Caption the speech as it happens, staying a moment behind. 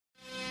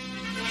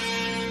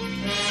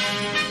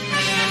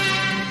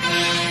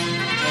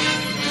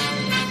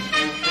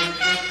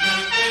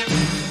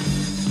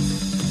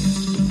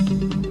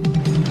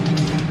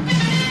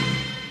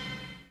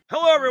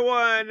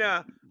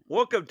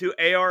Welcome to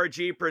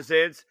ARG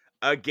Presents,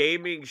 a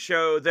gaming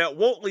show that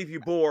won't leave you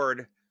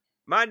bored.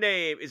 My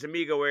name is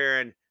Amigo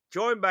Aaron,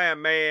 joined by a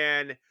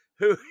man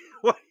who,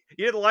 what,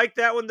 you didn't like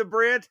that one, the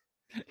Brent?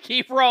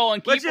 Keep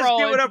rolling, Let's keep just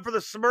give rolling. it up for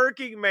the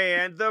smirking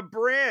man, the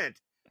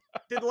Brent.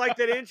 Didn't like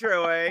that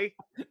intro, eh?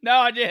 No,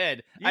 I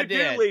did. You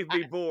did leave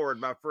me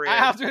bored, my friend.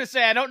 I was going to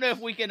say I don't know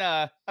if we can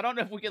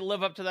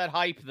live up to that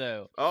hype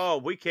though. Oh,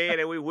 we can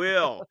and we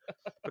will.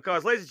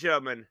 Because, ladies and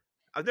gentlemen,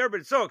 I've never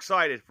been so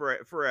excited for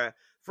an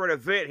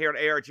event here on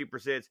ARG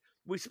Presents.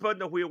 We spun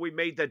the wheel. We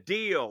made the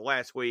deal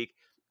last week.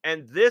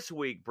 And this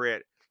week,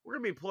 Brent, we're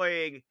going to be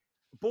playing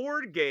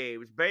board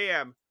games,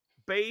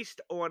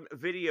 based on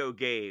video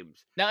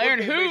games. Now,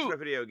 Board Aaron, game based on a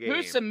video who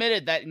game.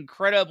 submitted that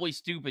incredibly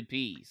stupid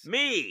piece?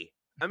 Me,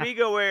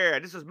 Amigo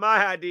Aaron. This was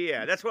my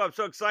idea. That's why I'm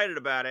so excited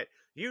about it.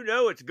 You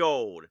know it's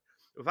gold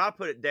if I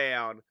put it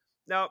down.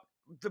 Now,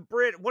 the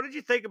Brent, what did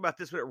you think about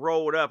this when it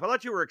rolled up? I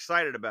thought you were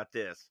excited about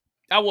this.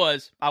 I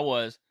was.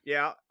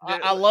 Yeah.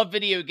 I love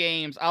video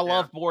games. I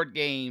love board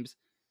games.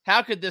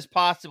 How could this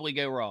possibly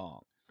go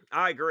wrong?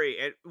 I agree.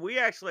 And we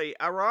actually,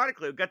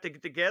 ironically, got to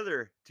get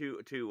together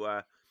to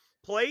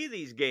play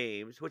these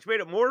games, which made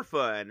it more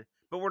fun,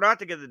 but we're not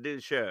together to do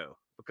the show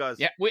because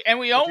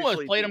we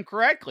almost played them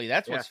correctly.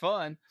 That's what's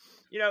fun.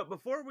 You know,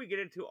 before we get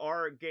into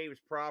our games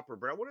proper,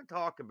 but I want to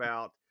talk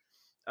about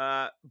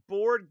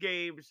board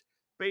games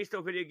based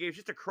on video games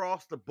just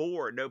across the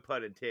board, no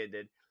pun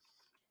intended.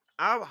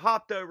 I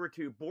hopped over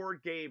to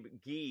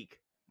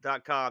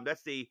BoardGameGeek.com.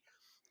 That's the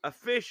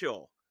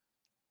official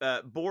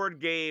board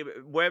game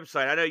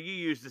website. I know you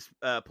use this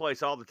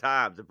place all the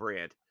time, the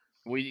Brent.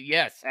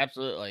 Yes,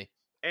 absolutely.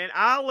 And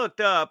I looked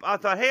up. I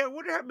thought, hey, I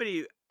wonder how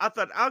many. I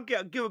thought I'll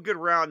give a good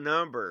round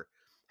number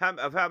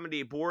of how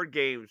many board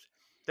games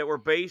that were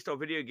based on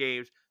video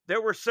games.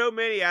 There were so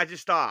many, I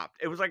just stopped.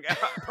 It was like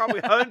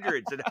probably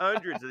hundreds and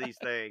hundreds of these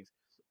things.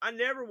 I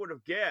never would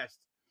have guessed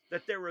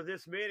that there were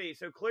this many.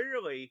 So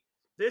clearly,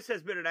 this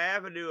has been an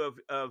avenue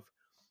of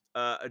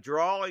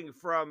drawing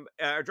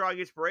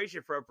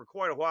inspiration from for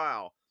quite a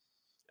while.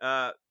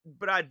 But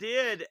I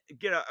did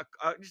get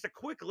just a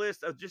quick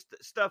list of just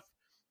stuff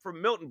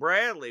from Milton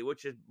Bradley,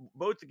 which is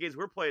both the games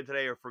we're playing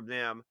today are from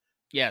them.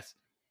 Yes.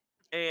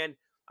 And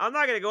I'm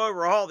not going to go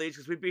over all these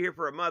because we'd be here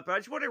for a month, but I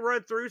just want to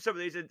run through some of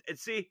these and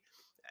see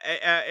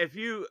if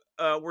you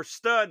were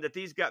stunned that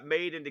these got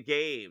made into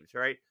games,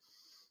 right?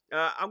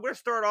 I'm going to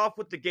start off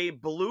with the game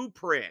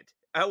Blueprint,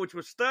 which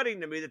was stunning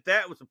to me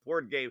that was a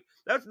board game.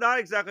 That's not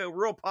exactly a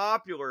real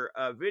popular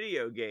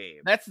video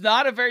game. That's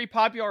not a very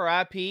popular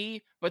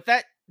IP, but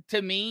that,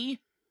 to me,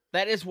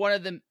 that is one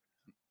of the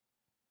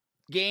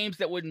games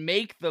that would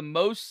make the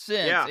most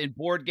sense in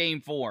board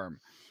game form.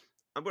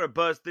 I'm going to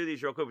buzz through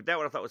these real quick, but that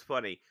one I thought was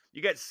funny.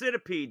 You got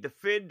Centipede,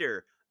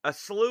 Defender, a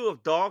slew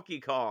of Donkey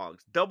Kongs,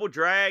 Double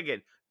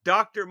Dragon,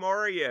 Dr.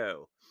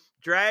 Mario,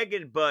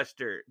 Dragon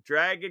Buster,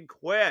 Dragon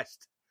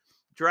Quest,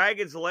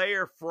 Dragon's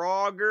Lair,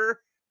 Frogger.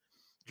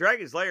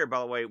 Dragon's Lair, by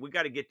the way, we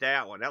got to get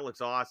that one. That looks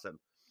awesome.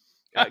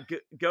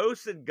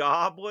 Ghosts and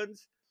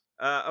Goblins.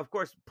 Of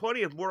course,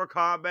 plenty of Mortal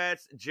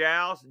Kombat's,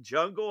 Joust,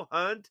 Jungle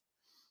Hunt,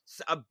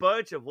 a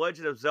bunch of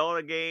Legend of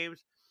Zelda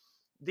games.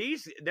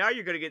 Now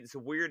you're going to get into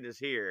some weirdness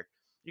here.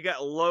 You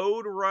got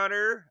Load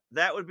Runner.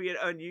 That would be an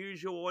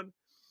unusual one.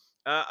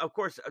 Of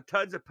course,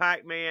 tons of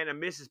Pac-Man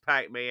and Mrs.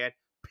 Pac-Man.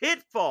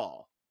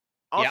 Pitfall.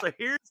 Also,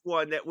 here's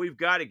one that we've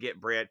got to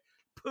get, Brent.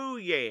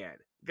 Pooyan.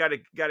 Got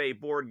a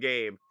board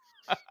game.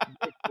 A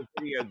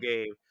video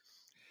game.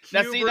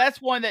 Now, see,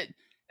 that's one that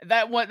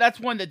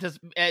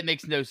it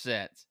makes no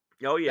sense.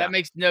 Oh, yeah. That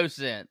makes no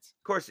sense.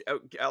 Of course,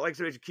 like I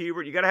mentioned,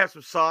 Cubert. You got to have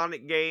some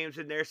Sonic games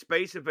in there.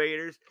 Space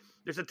Invaders.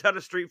 There's a ton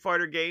of Street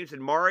Fighter games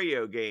and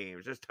Mario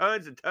games. There's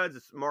tons and tons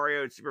of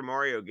Mario and Super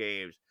Mario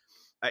games.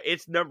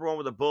 It's number one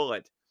with a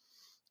bullet.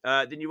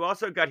 Then you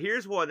also got,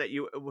 here's one that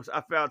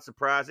I found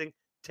surprising.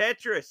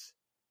 Tetris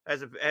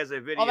as a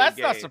video game. Oh, that's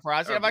not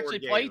surprising. I've actually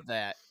played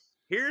that.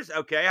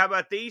 How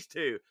about these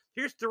two?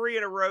 Here's three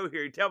in a row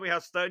here. You tell me how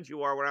stunned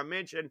you are when I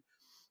mention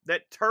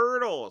that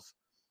Turtles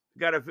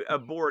got a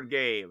board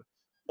game.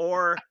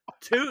 Or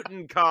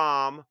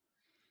Tutankhamun.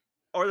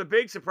 Or the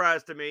big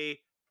surprise to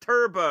me,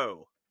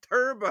 Turbo.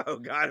 Turbo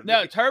got it.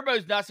 No,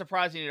 Turbo's not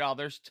surprising at all.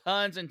 There's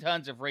tons and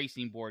tons of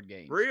racing board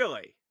games.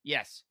 Really?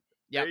 Yes.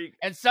 Yeah.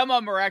 And some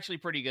of them are actually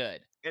pretty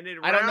good. And then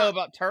I don't know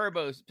about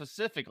Turbo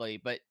specifically,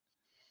 but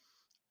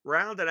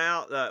rounding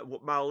out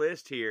my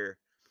list here,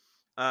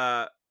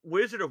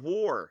 Wizard of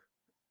War,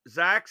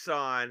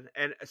 Zaxxon,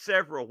 and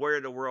several Where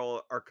in the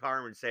World Are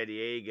Carmen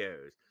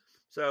Sandiego's.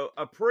 So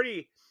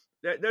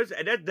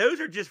those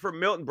are just from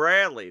Milton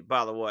Bradley,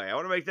 by the way. I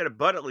want to make that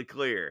abundantly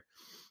clear.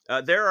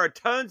 There are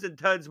tons and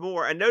tons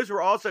more, and those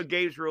were also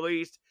games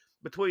released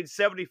between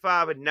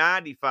 75 and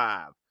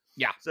 95.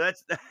 Yeah. So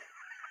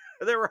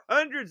there were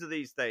hundreds of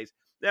these things.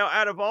 Now,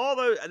 out of all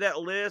that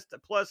list,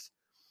 plus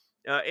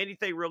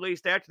anything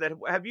released after that,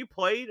 have you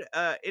played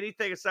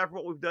anything aside from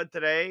what we've done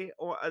today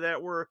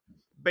that were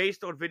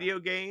based on video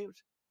games?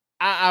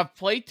 I've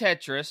played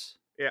Tetris.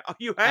 Yeah,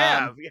 you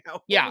have.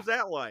 What was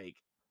that like?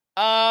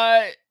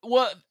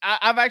 Well,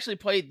 I've actually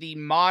played the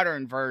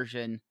modern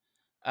version,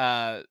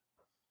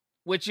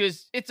 which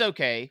is it's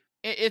okay.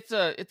 It's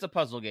a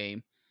puzzle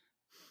game.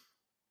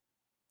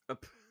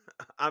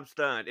 I'm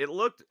stunned. It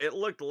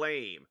looked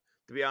lame,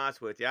 to be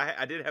honest with you.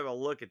 I did have a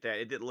look at that.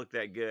 It didn't look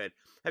that good.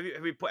 Have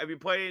you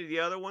played any of the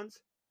other ones?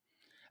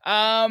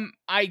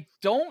 I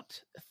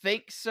don't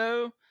think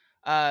so.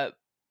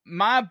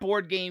 My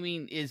board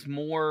gaming is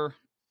more,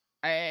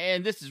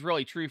 and this is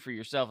really true for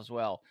yourself as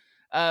well.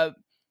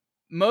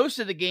 Most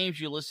of the games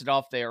you listed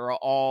off there are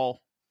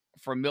all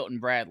from Milton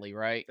Bradley,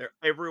 right?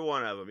 Every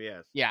one of them,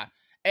 yes. Yeah,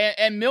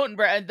 and Milton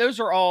Bradley, those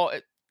are all,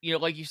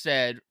 like you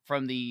said,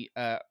 from the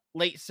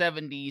late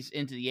 70s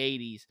into the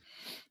 80s.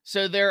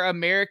 So they're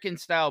American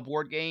style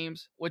board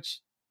games, which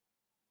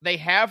they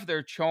have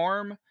their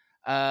charm.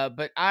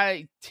 But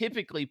I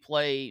typically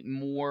play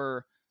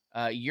more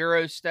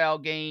Euro style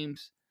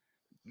games.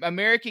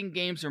 American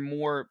games are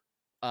more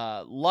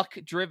luck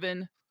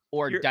driven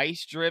or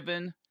dice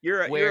driven.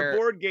 You're a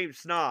board game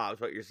snob, is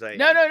what you're saying.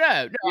 No.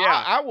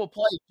 Yeah. I will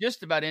play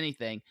just about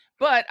anything,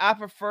 but I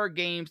prefer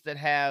games that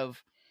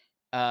have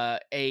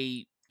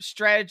a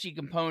strategy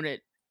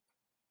component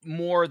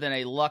more than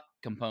a luck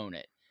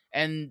component.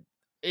 And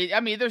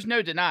there's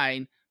no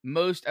denying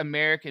most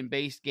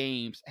American-based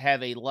games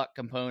have a luck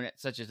component,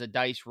 such as a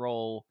dice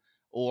roll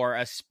or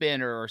a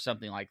spinner or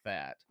something like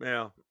that.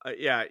 Well,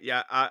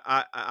 yeah.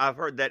 I've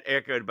heard that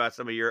echoed by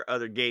some of your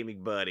other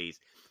gaming buddies.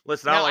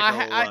 Listen, Now, I like a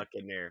little luck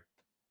in there.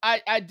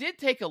 I did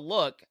take a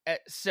look at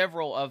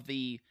several of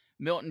the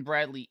Milton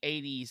Bradley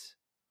 80s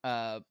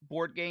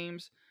board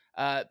games.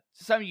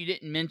 Some you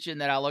didn't mention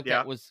that I looked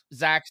at was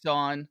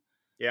Zaxxon.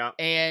 Yeah.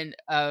 And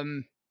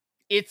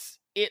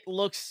it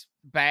looks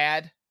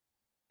bad.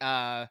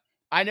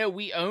 I know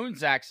we own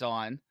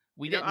Zaxxon.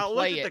 We didn't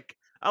play it.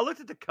 I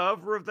looked at the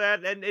cover of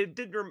that, and it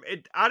didn't.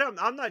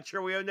 I'm not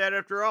sure we own that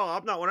after all.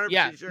 I'm not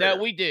 100% sure. No,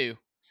 we do,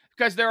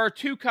 because there are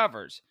two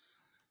covers.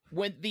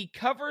 When the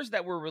covers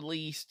that were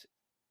released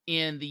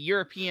in the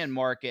European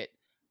market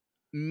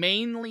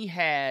mainly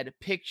had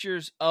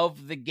pictures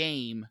of the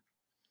game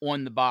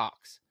on the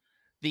box.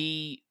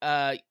 The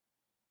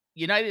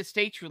United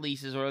States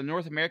releases or the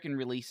North American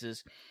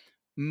releases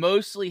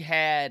mostly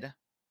had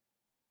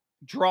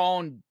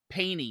drawn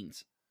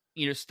paintings,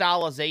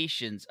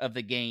 stylizations of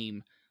the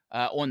game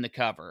on the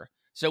cover.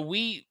 So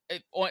we,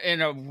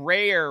 in a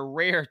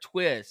rare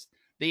twist,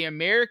 the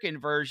American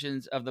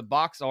versions of the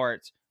box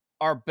arts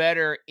are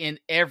better in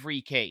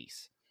every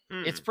case.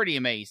 It's pretty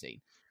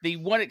amazing. The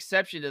one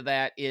exception to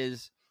that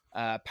is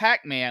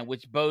Pac-Man,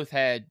 which both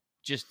had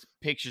just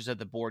pictures of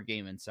the board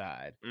game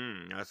inside.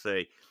 I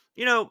see.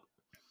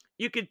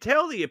 You could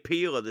tell the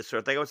appeal of this sort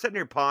of thing. I was sitting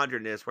here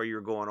pondering this while you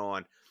were going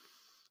on.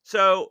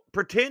 So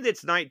pretend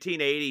it's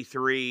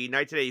 1983,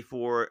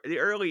 1984, the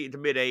early to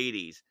mid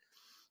 80s.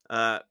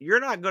 You're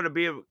not going to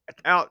be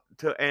out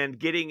to and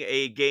getting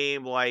a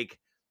game like,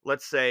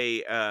 let's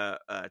say,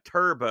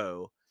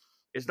 Turbo.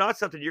 Is not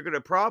something you're going to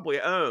probably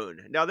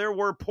own. Now, there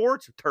were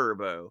ports of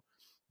Turbo,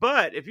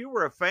 but if you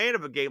were a fan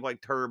of a game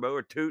like Turbo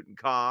or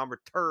Tutankhamun or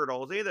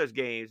Turtles, any of those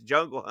games,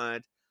 Jungle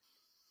Hunt,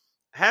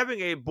 having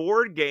a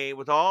board game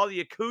with all the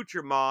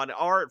accoutrement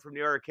art from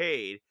the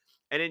arcade,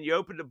 and then you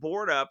open the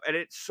board up, and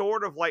it's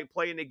sort of like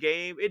playing the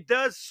game. It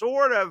does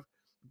sort of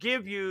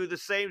give you the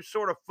same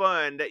sort of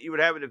fun that you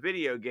would have in a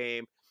video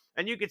game,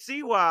 and you can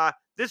see why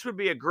this would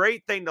be a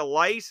great thing to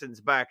license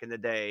back in the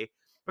day,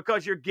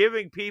 because you're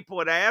giving people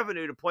an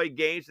avenue to play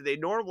games that they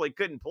normally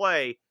couldn't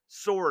play,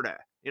 sorta.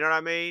 You know what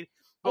I mean?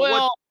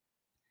 But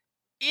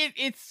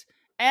it's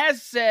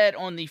as said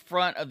on the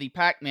front of the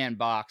Pac-Man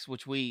box,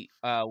 which we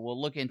will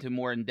look into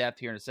more in depth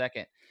here in a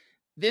second.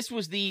 This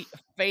was the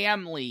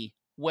family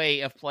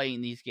way of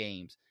playing these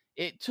games.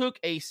 It took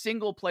a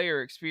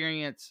single-player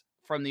experience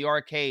from the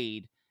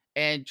arcade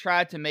and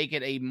tried to make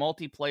it a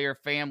multiplayer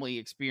family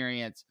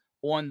experience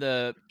on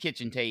the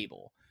kitchen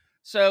table.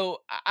 So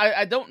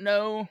I don't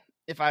know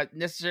if I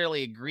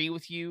necessarily agree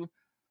with you,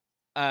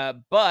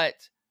 but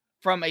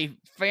from a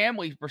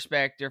family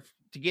perspective,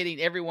 to getting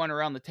everyone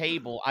around the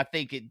table, I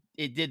think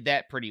it did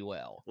that pretty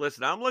well.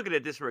 Listen, I'm looking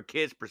at this from a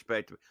kid's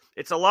perspective.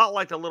 It's a lot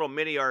like the little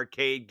mini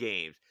arcade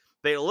games.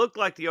 They look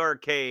like the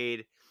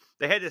arcade.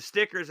 They had the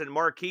stickers and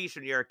marquees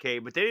from the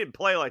arcade, but they didn't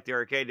play like the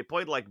arcade. They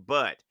played like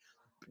butt.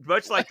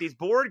 Much like these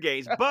board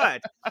games,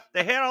 but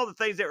they had all the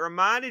things that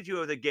reminded you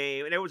of the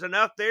game, and there was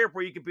enough there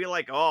where you could be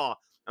like, oh,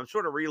 I'm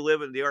sort of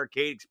reliving the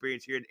arcade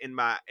experience here in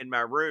my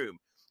room.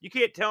 You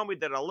can't tell me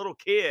that a little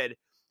kid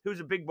who's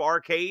a big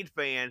arcade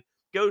fan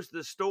goes to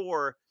the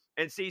store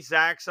and sees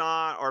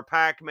Zaxxon or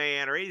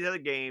Pac-Man or any of these other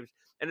games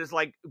and is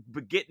like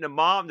getting a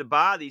mom to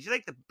buy these. You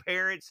think the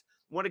parents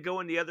want to go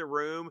in the other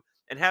room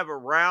and have a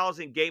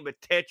rousing game of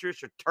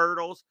Tetris or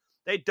Turtles?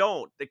 They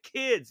don't. The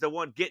kid's the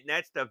one getting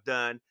that stuff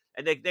done,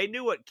 and they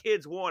knew what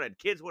kids wanted.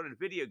 Kids wanted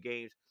video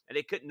games, and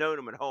they couldn't own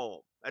them at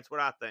home. That's what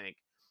I think.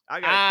 I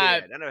got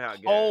a kid. I know how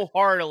it goes.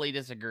 Wholeheartedly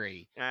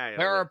disagree. I know.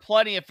 There are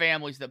plenty of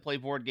families that play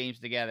board games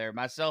together,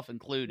 myself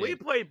included. We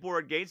play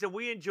board games and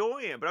we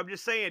enjoy them, but I'm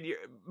just saying,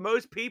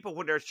 most people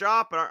when they're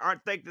shopping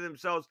aren't thinking to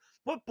themselves,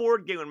 "What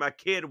board game would my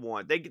kid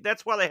want?"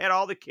 That's why they had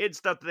all the kid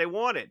stuff that they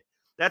wanted.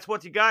 That's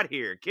what you got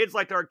here. Kids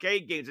liked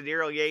arcade games in the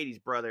early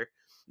 '80s, brother.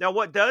 Now,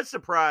 what does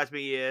surprise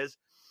me is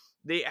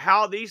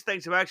how these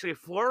things have actually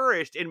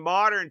flourished in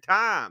modern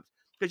times,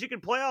 because you can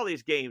play all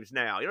these games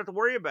now. You don't have to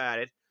worry about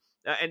it.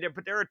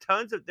 But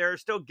there are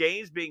still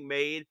games being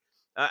made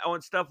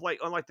on stuff like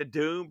the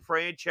Doom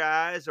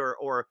franchise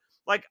or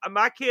like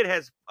my kid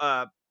has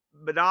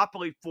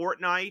Monopoly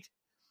Fortnite,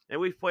 and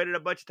we've played it a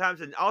bunch of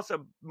times, and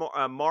also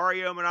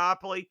Mario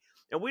Monopoly.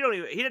 And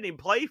he didn't even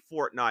play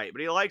Fortnite,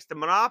 but he likes the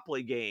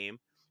Monopoly game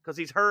because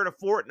he's heard of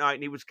Fortnite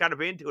and he was kind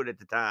of into it at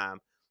the time.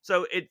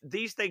 So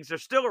these things are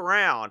still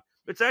around.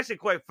 It's actually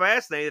quite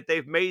fascinating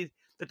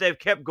that they've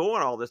kept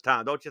going all this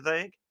time, don't you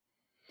think?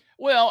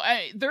 Well,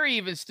 they're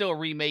even still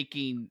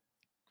remaking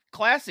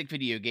classic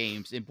video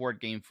games in board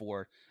game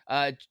form.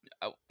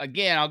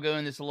 Again, I'll go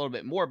in this a little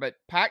bit more, but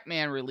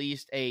Pac-Man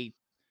released a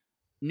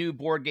new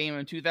board game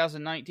in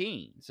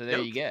 2019. So there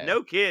you go.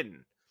 No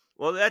kidding.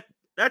 Well, that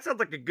sounds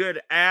like a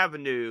good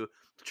avenue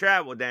to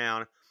travel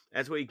down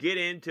as we get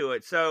into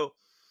it. So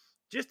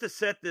just to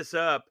set this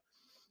up,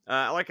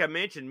 like I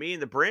mentioned, me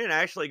and the Brent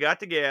actually got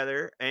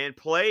together and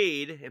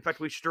played. In fact,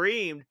 we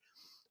streamed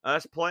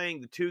us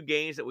playing the two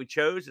games that we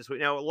chose this week.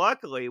 Now,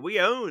 luckily, we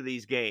own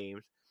these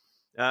games,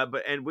 one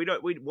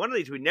of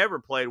these we never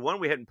played. One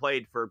we hadn't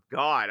played for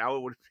how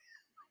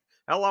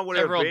long would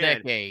several it have been?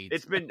 Decades.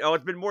 It's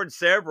been more than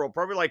several,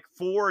 probably like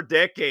 4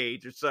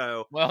 decades or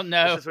so. Well,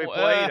 no, since we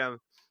played them,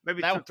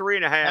 maybe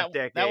 3.5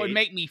 decades. That would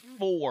make me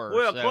 4.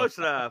 Well, so. Close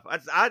enough.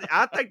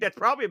 I think that's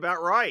probably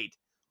about right.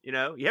 You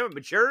haven't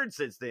matured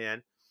since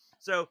then.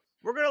 So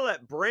we're gonna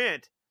let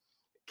Brent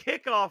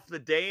kick off the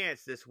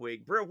dance this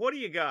week. Brent, what do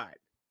you got?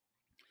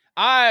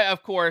 I,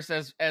 of course,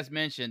 as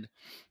mentioned,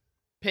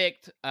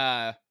 picked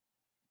the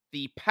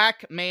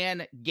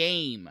Pac-Man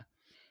game.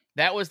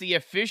 That was the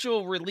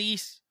official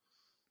release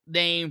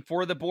name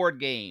for the board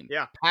game.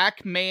 Yeah.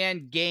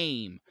 Pac-Man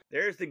game.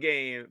 There's the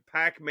game,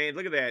 Pac-Man.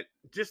 Look at that.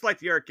 Just like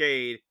the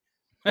arcade.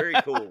 Very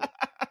cool.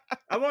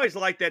 I've always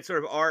liked that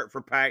sort of art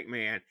for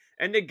Pac-Man.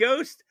 And the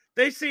ghost,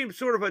 they seem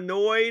sort of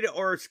annoyed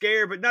or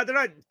scared, but they're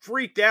not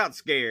freaked out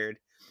scared.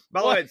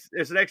 By the way,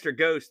 there's an extra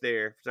ghost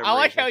there. For some reason.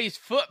 Like how he's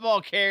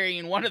football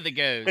carrying one of the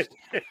ghosts.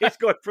 He's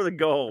going for the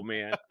goal,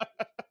 man.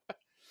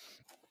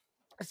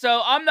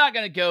 So I'm not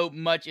going to go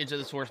much into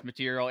the source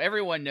material.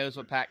 Everyone knows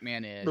what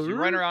Pac-Man is. You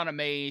run around a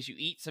maze, you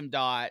eat some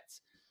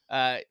dots.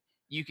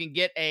 You can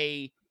get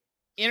a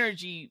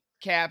energy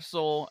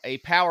capsule, a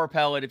power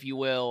pellet, if you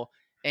will,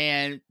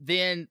 and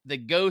then the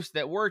ghosts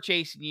that were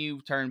chasing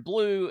you turn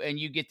blue, and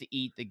you get to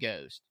eat the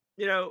ghost.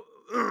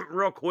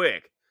 Real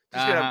quick.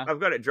 I've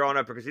got it drawn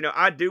up because,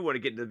 I do want to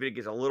get into the video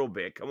games a little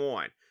bit. Come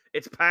on.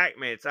 It's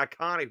Pac-Man. It's an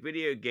iconic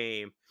video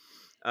game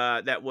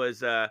that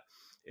was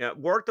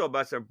worked on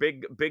by some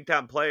big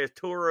time players.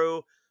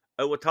 Toru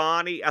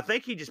Iwatani. I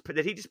think he just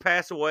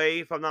pass away,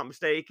 if I'm not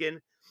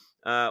mistaken.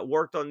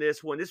 Worked on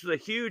this one. This was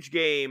a huge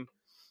game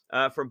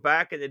from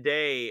back in the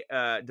day,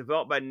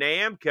 developed by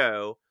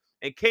Namco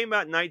and came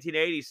out in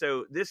 1980.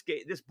 So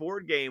this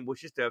board game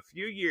was just a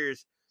few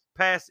years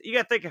past. You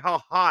got to think of how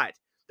hot.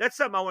 That's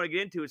something I want to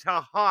get into, is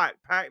how hot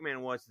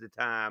Pac-Man was at the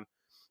time.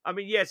 I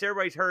mean, yes,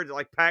 everybody's heard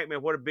like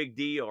Pac-Man, what a big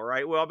deal,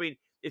 right? Well, I mean,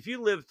 if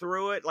you lived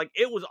through it, like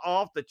it was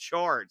off the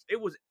charts. It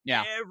was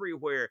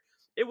everywhere.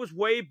 It was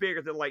way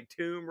bigger than like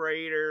Tomb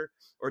Raider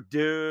or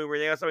Doom or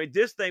anything else. I mean,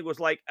 this thing was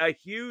like a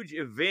huge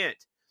event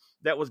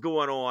that was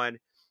going on,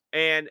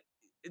 and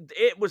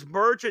it was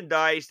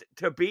merchandised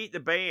to beat the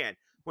band.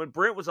 When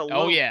Brent was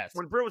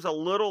when Brent was a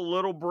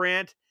little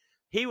Brent,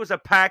 he was a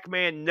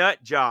Pac-Man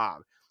nut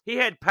job. He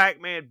had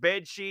Pac-Man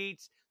bed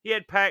sheets. He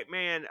had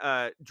Pac-Man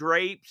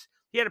drapes.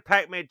 He had a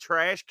Pac-Man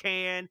trash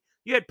can.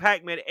 You had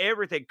Pac-Man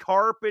everything,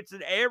 carpets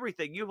and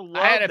everything. You loved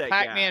that guy. I had a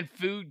Pac-Man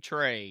food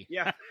tray.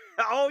 Yeah.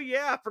 Oh,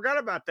 yeah. I forgot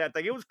about that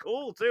thing. It was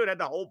cool, too. It had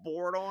the whole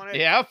board on it.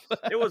 Yep.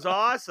 It was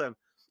awesome.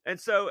 And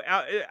so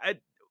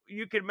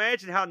you can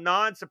imagine how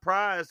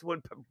non-surprised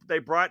when they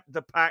brought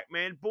the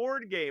Pac-Man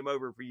board game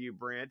over for you,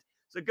 Brent.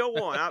 So go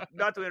on.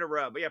 Not to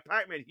interrupt, but yeah,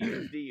 Pac-Man,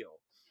 huge deal.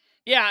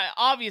 Yeah,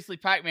 obviously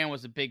Pac-Man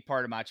was a big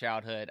part of my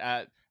childhood.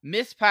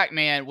 Miss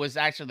Pac-Man was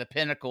actually the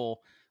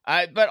pinnacle.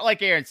 But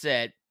like Aaron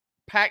said,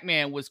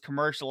 Pac-Man was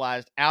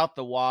commercialized out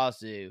the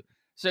wazoo.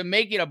 So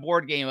making a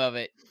board game of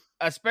it,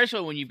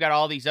 especially when you've got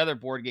all these other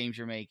board games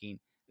you're making,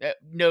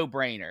 no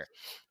brainer.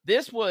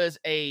 This was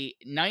a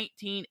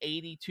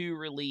 1982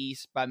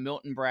 release by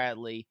Milton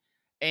Bradley.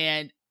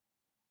 And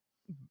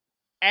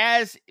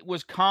as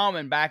was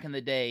common back in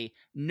the day,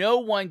 no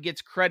one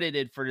gets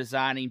credited for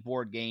designing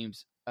board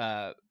games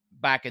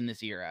back in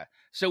this era.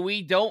 So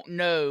we don't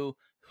know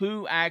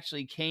who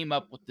actually came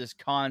up with this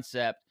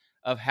concept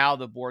of how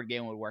the board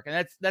game would work.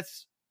 And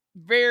that's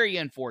very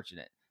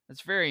unfortunate.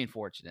 That's very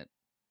unfortunate.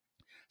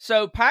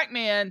 So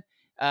Pac-Man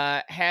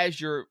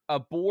has a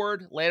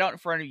board laid out in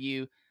front of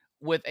you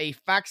with a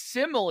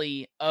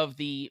facsimile of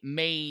the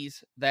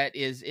maze that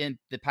is in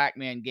the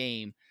Pac-Man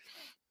game.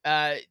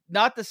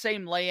 Not the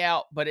same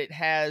layout, but it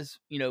has,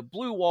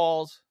 blue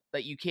walls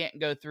that you can't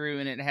go through,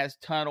 and it has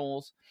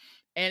tunnels,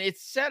 and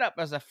it's set up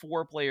as a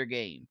 4-player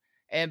game.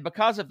 And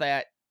because of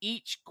that,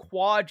 each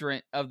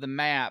quadrant of the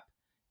map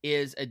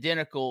is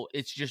identical.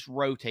 It's just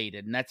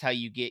rotated, and that's how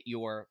you get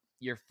your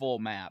full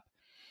map.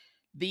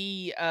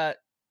 The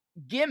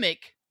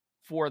gimmick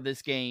for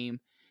this game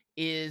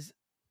is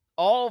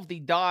all of the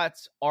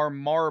dots are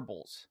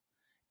marbles,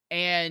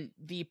 and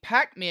the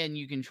Pac-Man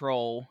you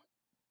control,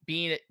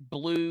 being it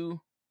blue,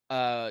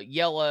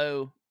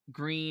 yellow,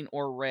 green,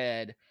 or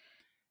red,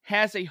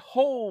 has a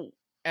hole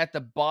at the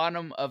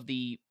bottom of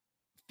the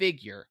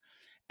figure,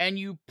 and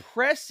you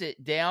press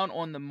it down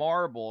on the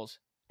marbles,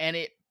 and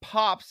it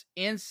pops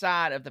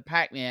inside of the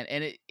Pac-Man,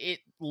 and it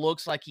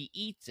looks like he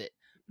eats it,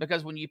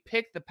 because when you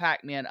pick the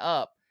Pac-Man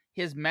up,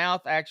 his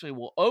mouth actually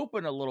will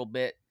open a little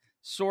bit,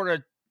 sort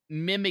of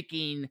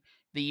mimicking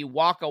the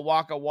waka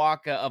waka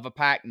waka of a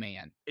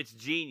Pac-Man. It's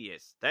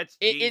genius. That's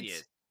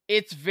genius.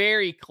 It's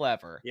very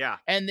clever. Yeah.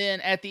 And then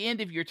at the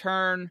end of your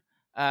turn,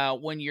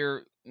 when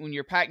your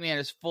Pac-Man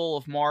is full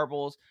of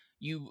marbles,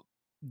 you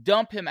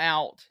dump him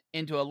out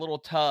into a little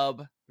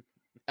tub,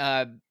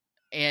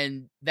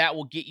 and that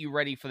will get you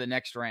ready for the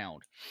next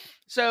round.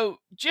 So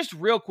just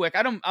real quick,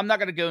 I'm not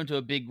going to go into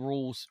a big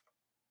rules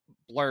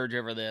blurge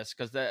over this,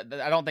 because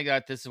I don't think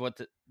that this is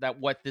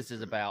what this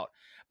is about.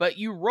 But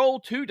you roll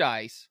 2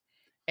 dice,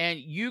 and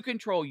you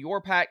control your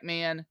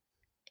Pac-Man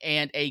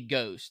and a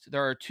ghost.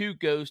 There are 2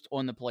 ghosts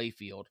on the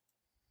playfield.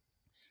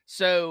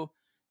 So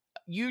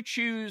you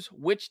choose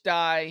which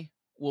die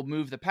will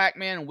move the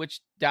Pac-Man and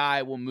which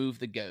die will move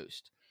the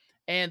ghost.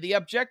 And the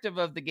objective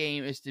of the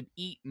game is to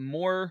eat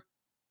more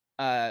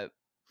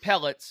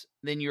pellets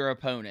than your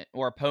opponent,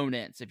 or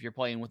opponents if you're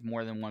playing with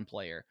more than one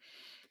player.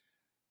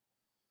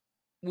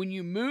 When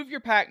you move your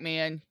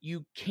Pac-Man,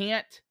 you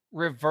can't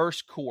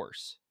reverse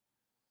course,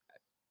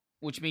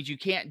 which means you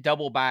can't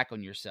double back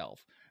on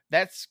yourself.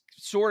 That's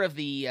sort of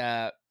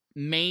the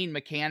main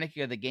mechanic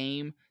of the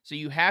game. So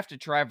you have to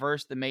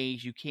traverse the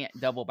maze. You can't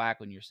double back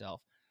on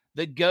yourself.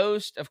 The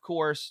ghost, of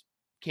course,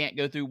 can't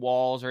go through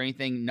walls or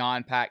anything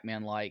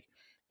non-Pac-Man like.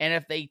 And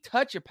if they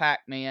touch a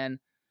Pac-Man,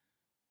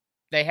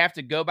 they have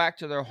to go back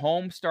to their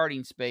home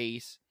starting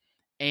space,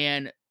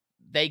 and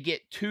they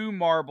get 2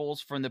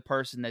 marbles from the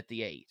person that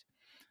they ate.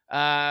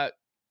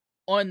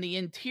 On the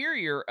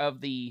interior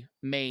of the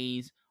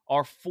maze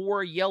are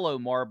 4 yellow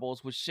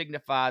marbles, which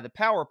signify the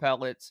power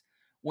pellets.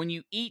 When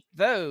you eat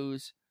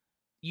those,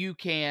 you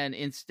can,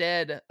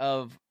 instead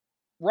of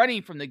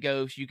running from the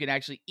ghost, you can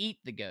actually eat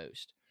the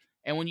ghost.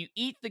 And when you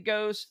eat the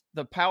ghost,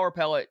 the power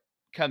pellet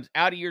comes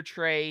out of your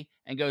tray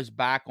and goes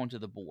back onto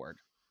the board.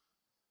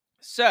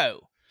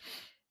 So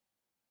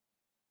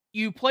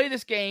you play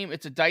this game.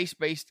 It's a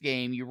dice-based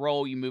game. You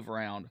roll, you move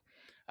around.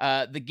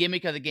 The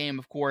gimmick of the game,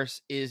 of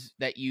course, is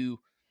that you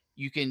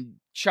can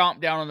chomp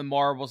down on the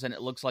marbles and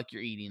it looks like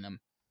you're eating them.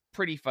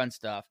 Pretty fun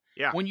stuff.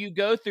 Yeah. When you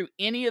go through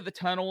any of the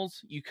tunnels,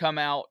 you come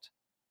out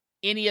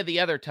any of the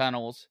other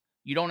tunnels.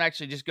 You don't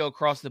actually just go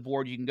across the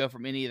board. You can go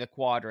from any of the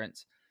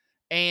quadrants.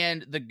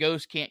 And the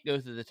ghost can't go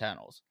through the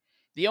tunnels.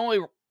 The only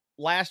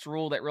last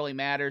rule that really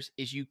matters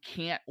is you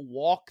can't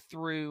walk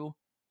through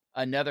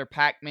another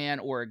Pac-Man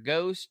or a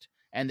ghost,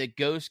 and the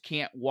ghost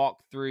can't walk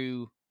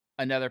through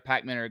another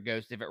Pac-Man or a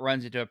ghost. If it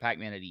runs into a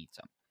Pac-Man, it eats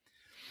them.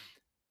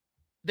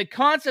 The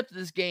concept of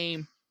this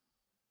game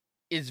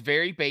is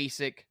very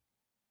basic,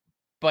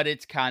 but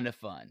it's kind of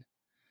fun.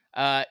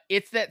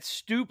 It's that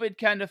stupid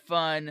kind of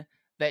fun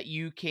that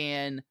you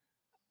can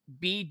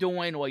be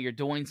doing while you're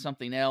doing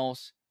something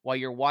else, while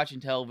you're watching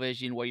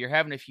television, while you're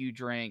having a few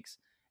drinks.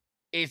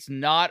 It's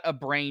not a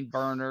brain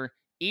burner.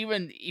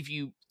 Even if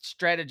you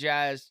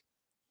strategize,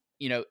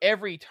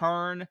 every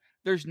turn,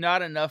 there's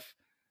not enough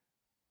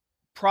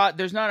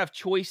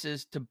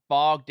choices to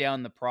bog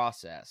down the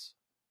process.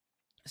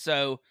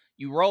 So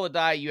you roll a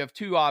die, you have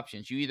 2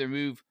 options. You either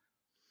move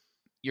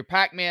your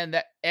Pac-Man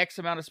that X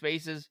amount of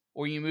spaces,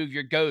 or you move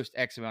your ghost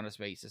X amount of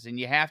spaces, and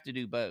you have to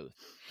do both.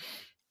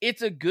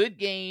 It's a good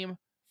game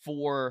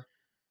for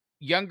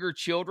younger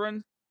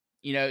children.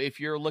 If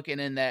you're looking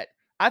in that,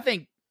 I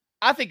think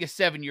a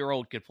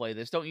 7-year-old could play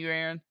this, don't you,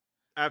 Aaron?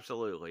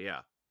 Absolutely,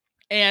 yeah.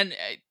 And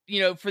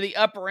for the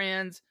upper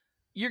ends,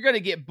 you're going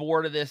to get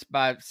bored of this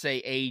by, say,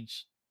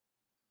 age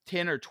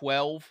 10 or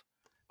 12.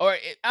 Or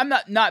I'm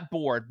not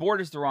bored. Bored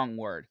is the wrong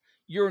word.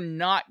 You're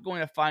not going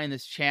to find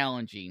this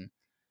challenging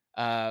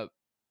by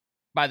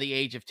the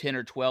age of 10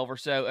 or 12 or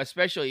so,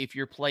 especially if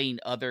you're playing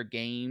other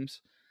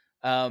games.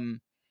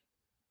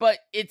 But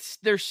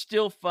there's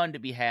still fun to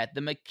be had.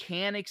 The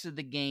mechanics of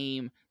the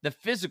game, the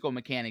physical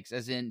mechanics,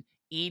 as in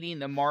eating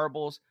the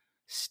marbles,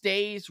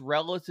 stays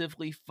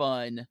relatively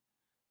fun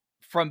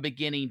from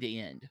beginning to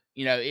end.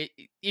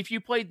 If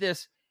you played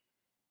this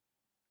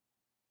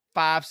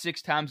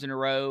 5-6 times in a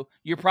row,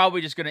 you're probably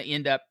just going to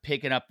end up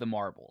picking up the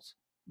marbles,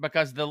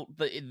 because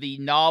the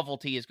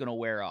novelty is going to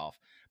wear off.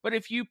 But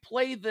if you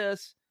play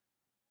this,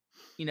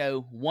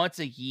 once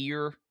a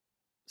year,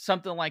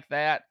 something like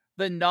that,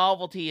 the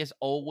novelty is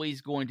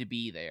always going to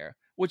be there,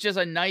 which is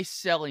a nice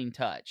selling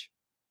touch.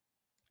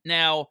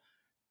 Now,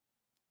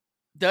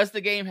 does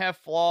the game have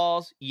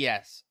flaws?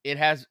 Yes, it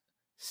has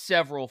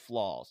several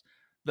flaws.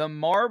 The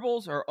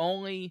marbles are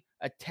only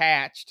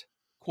attached,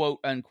 quote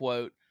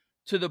unquote,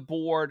 to the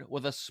board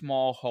with a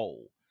small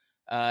hole.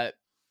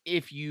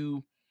 If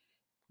you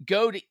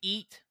go to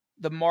eat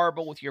the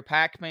marble with your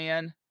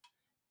Pac-Man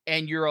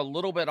and you're a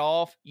little bit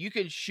off, you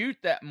can shoot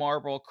that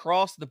marble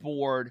across the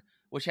board,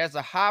 which has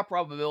a high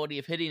probability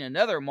of hitting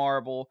another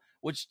marble,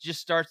 which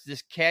just starts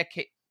this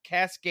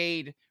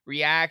cascade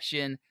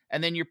reaction,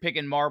 and then you're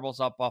picking marbles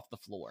up off the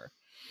floor.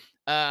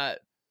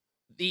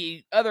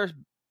 The other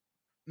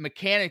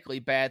mechanically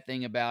bad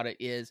thing about it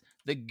is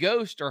the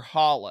ghosts are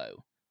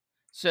hollow.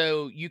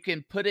 So you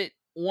can put it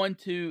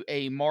onto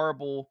a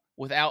marble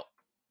without,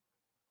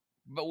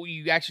 but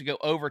you actually go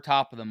over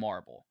top of the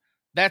marble.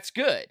 That's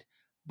good.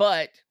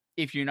 But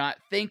if you're not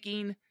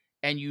thinking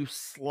and you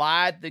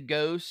slide the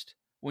ghost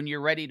when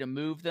you're ready to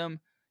move them,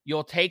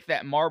 you'll take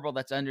that marble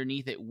that's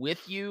underneath it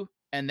with you,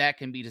 and that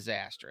can be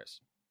disastrous.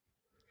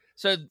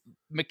 So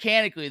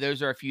mechanically,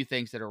 those are a few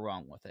things that are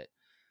wrong with it.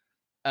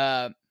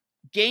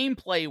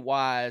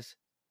 Gameplay-wise,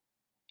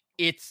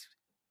 it's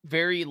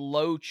very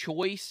low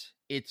choice.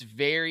 It's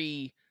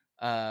very,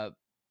 you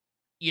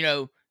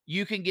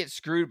can get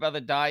screwed by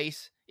the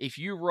dice. If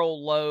you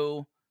roll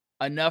low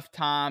enough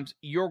times,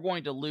 you're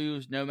going to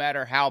lose no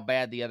matter how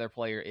bad the other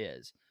player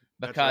is.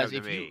 Because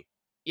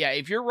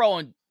if you're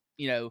rolling,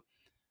 4s,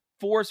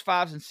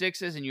 5s, and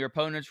 6s, and your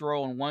opponent's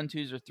rolling 1s,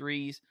 2s, or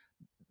 3s,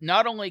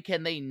 not only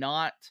can they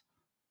not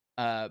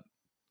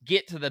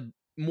get to the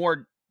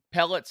more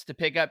pellets to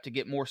pick up to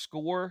get more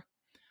score,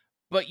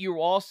 but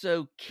you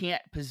also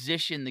can't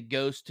position the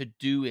ghost to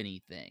do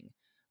anything,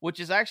 which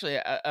is actually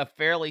a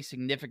fairly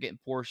significant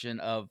portion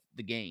of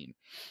the game.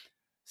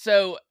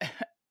 So,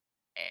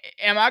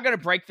 am I going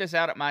to break this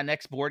out at my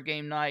next board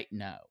game night?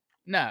 No,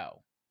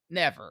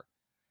 never.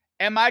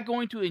 Am I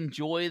going to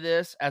enjoy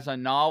this as a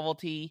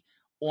novelty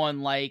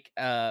on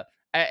at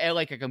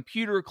a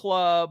computer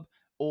club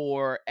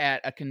or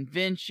at a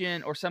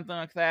convention or something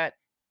like that?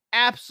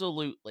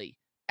 Absolutely.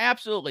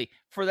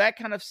 For that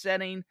kind of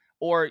setting,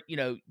 or,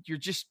 you're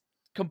just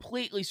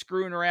completely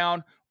screwing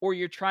around, or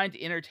you're trying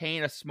to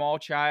entertain a small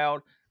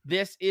child,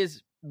 this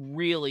is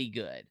really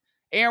good.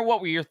 Aaron,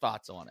 what were your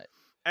thoughts on it?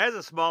 As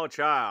a small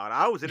child,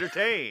 I was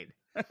entertained.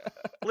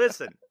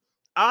 Listen,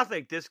 I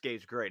think this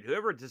game's great.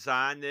 Whoever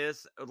designed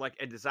this,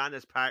 and designed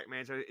this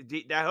Pac-Man,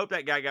 I hope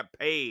that guy got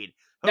paid.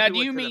 Now, do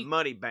you mean the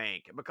money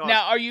bank? Because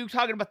now, are you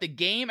talking about the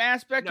game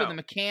aspect or the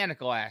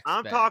mechanical aspect?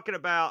 I'm talking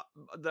about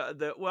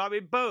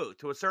both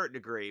to a certain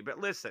degree. But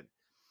listen,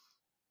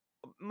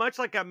 much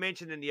like I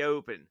mentioned in the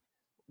open,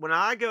 when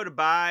I go to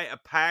buy a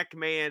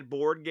Pac-Man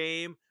board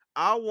game,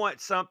 I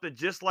want something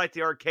just like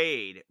the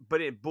arcade,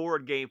 but in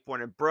board game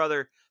form. And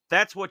brother,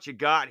 that's what you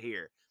got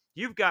here.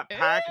 You've got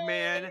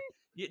Pac-Man.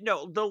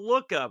 The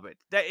look of it.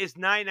 That is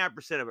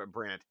 99% of it,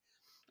 Brent.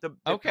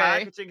 The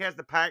packaging has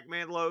the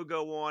Pac-Man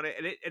logo on it,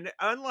 and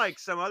unlike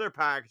some other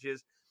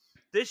packages,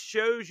 this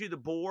shows you the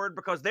board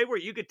because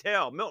you could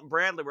tell Milton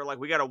Bradley were like,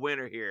 we got a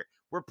winner here.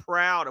 We're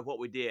proud of what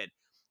we did.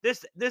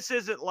 This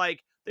isn't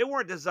like they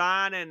weren't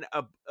designing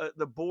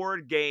the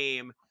board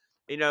game,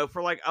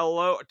 for like a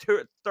low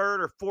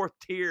third or fourth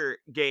tier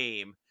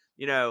game.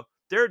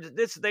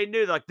 They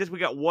knew like this. We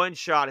got one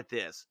shot at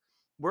this.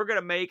 We're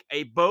gonna make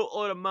a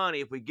boatload of money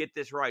if we get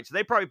this right. So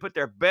they probably put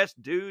their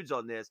best dudes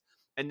on this,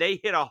 and they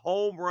hit a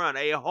home run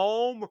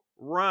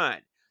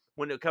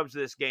when it comes to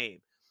this game.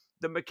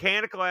 The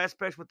mechanical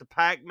aspects with the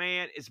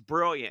Pac-Man is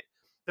brilliant.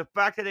 The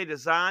fact that they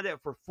designed it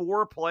for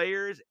 4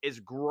 players is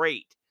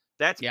great.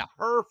 That's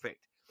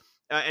perfect.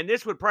 And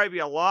this would probably be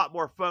a lot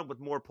more fun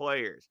with more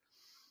players.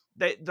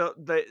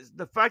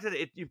 The fact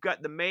that you've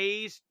got the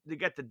maze, you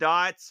got the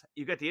dots,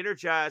 you got the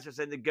Energizers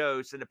and the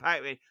ghosts and the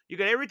Pac-Man, you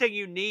got everything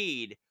you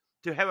need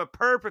to have a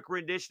perfect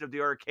rendition of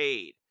the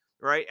arcade,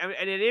 right?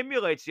 And it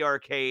emulates the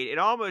arcade in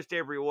almost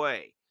every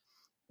way.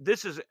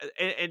 This is,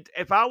 and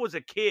if I was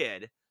a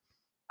kid,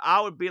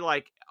 I would be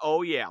like,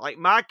 oh yeah, like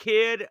my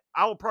kid,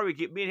 me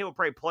and him will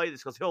probably play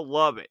this because he'll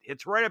love it.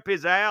 It's right up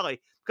his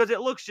alley because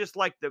it looks just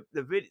like the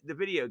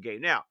video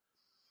game. Now,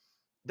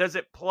 does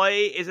it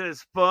play? Is it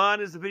as fun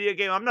as the video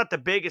game? I'm not the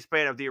biggest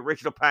fan of the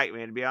original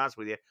Pac-Man, to be honest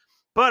with you,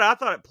 but I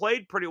thought it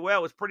played pretty well.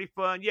 It was pretty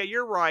fun. Yeah,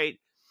 you're right.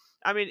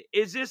 I mean,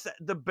 is this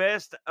the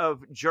best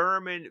of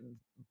German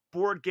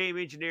board game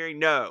engineering?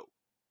 No.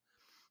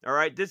 All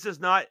right, this is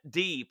not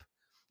deep.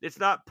 It's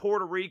not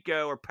Puerto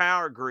Rico or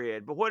Power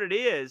Grid, but what it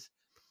is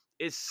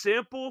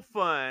simple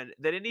fun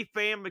that any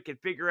family can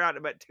figure out in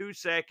about 2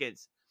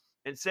 seconds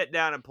and sit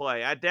down and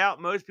play. I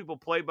doubt most people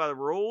play by the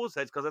rules.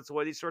 That's because that's the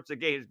way these sorts of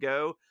games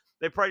go.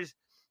 They probably just,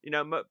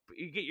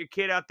 you get your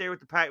kid out there with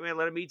the Pac-Man,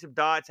 let him eat some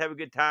dots, have a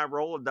good time,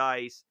 roll the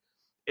dice.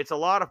 It's a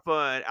lot of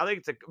fun. I think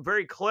it's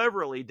very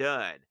cleverly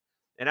done.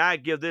 And I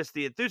give this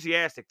the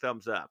enthusiastic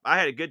thumbs up. I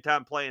had a good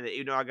time playing it,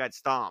 even though I got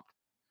stomped.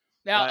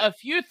 Now, a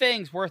few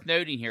things worth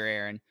noting here,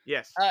 Aaron.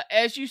 Yes.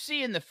 As you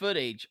see in the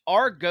footage,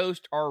 our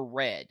ghosts are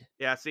red.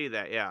 Yeah, I see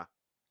that. Yeah.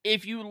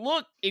 If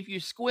you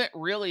squint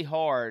really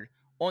hard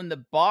on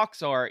the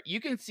box art,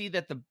 you can see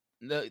that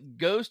the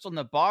ghost on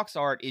the box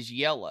art is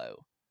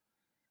yellow.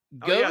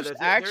 Oh yeah, Ghost there's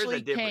a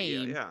actually different.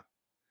 came. Yeah.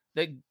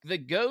 The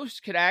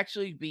ghost could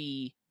actually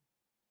be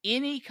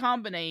any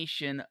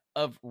combination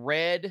of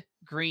red,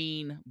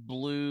 green,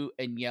 blue,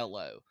 and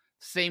yellow.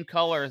 Same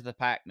color as the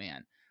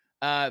Pac-Man.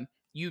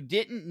 You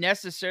didn't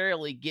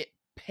necessarily get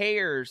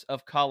pairs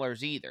of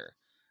colors either.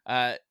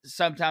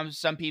 Sometimes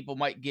some people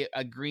might get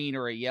a green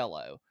or a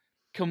yellow.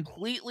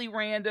 Completely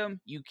random.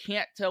 You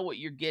can't tell what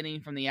you're getting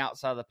from the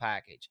outside of the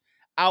package.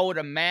 I would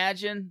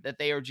imagine that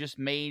they are just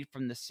made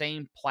from the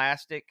same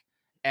plastic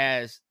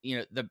as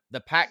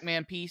the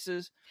Pac-Man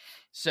pieces.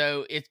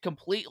 So it's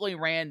completely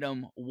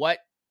random what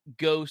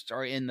ghosts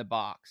are in the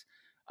box.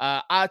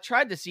 I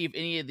tried to see if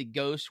any of the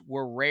ghosts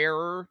were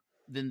rarer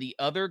than the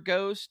other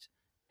ghost,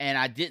 and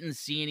I didn't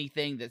see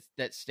anything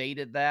that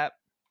stated that.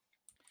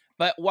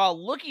 But while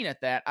looking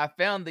at that, I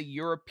found the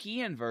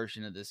European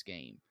version of this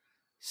game.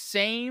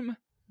 Same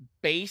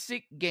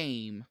basic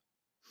game.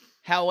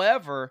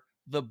 However,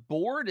 the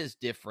board is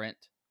different,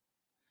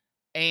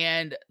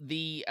 and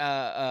the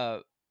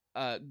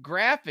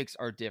graphics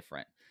are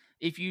different.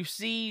 If you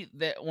see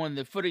that on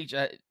the footage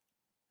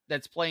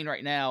that's playing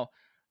right now,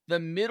 the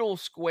middle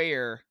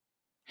square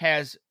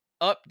has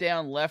up,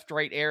 down, left,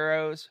 right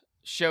arrows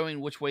showing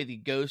which way the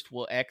ghost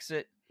will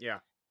exit. Yeah.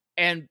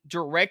 And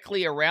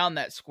directly around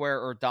that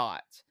square are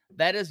dots.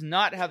 That is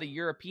not how the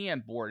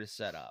European board is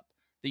set up.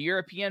 The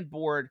European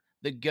board,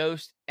 the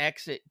ghost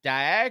exit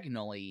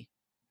diagonally,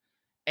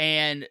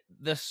 and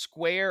the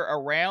square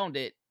around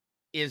it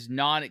is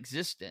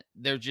non-existent.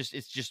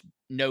 It's just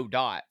no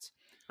dots.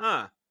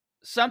 Huh.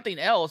 Something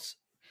else,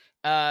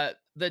 the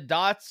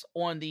dots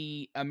on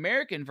the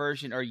American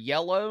version are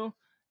yellow,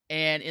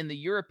 and in the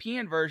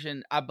European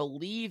version, I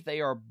believe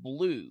they are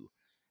blue.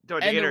 The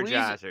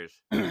Energizers.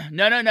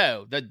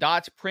 No. The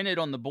dots printed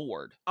on the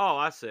board. Oh,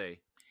 I see.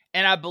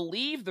 And I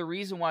believe the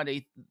reason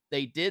why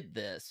they did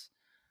this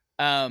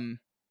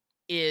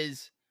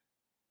is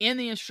in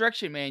the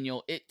instruction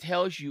manual, it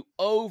tells you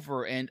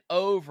over and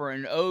over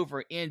and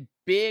over in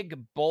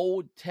big,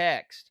 bold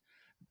text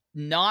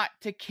not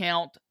to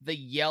count the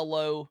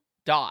yellow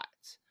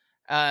dots.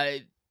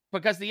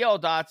 Because the yellow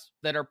dots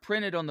that are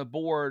printed on the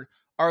board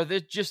are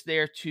just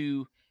there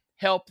to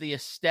help the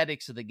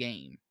aesthetics of the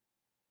game.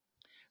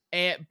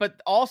 But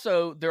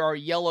also there are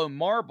yellow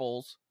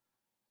marbles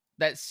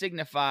that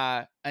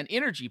signify an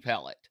energy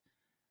pellet.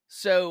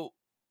 So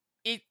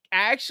it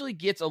actually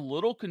gets a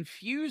little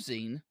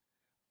confusing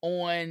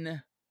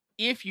on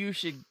if you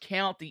should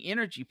count the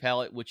energy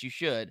pellet, which you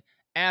should,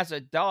 as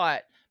a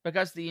dot,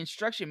 because the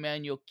instruction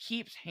manual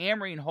keeps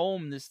hammering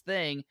home this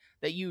thing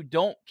that you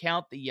don't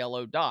count the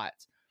yellow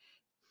dots.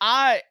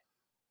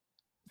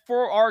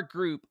 For our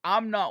group,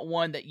 I'm not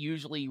one that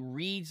usually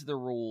reads the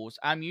rules.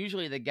 I'm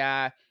usually the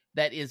guy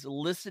that is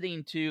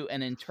listening to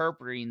and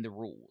interpreting the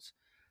rules.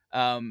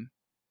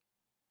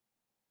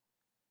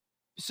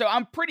 So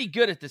I'm pretty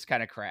good at this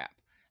kind of crap.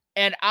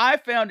 And I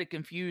found it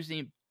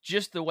confusing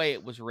just the way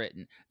it was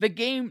written. The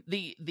game,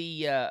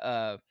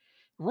 the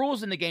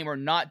rules in the game are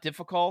not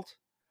difficult,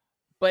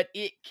 but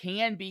it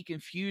can be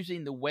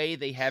confusing the way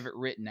they have it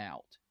written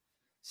out.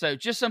 So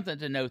just something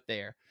to note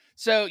there.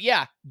 So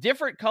yeah,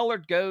 different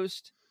colored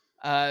ghost,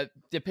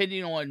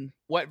 depending on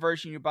what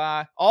version you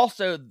buy.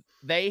 Also,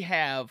 they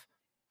have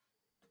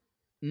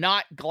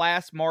not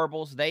glass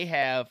marbles. They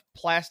have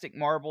plastic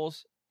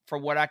marbles,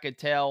 from what I could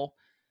tell.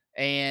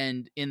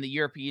 And in the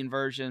European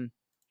version,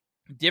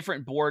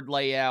 different board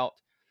layout.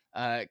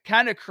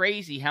 Kind of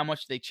crazy how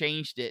much they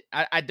changed it.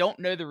 I don't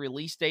know the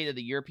release date of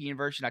the European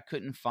version. I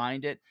couldn't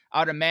find it. I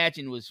would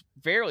imagine it was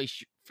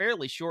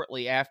fairly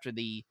shortly after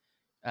the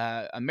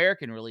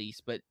American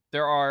release, but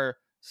there are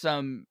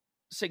some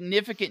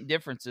significant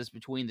differences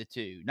between the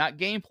two. Not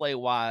gameplay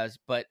wise,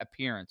 but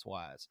appearance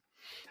wise.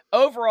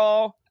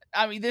 Overall,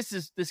 I mean,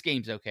 this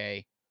game's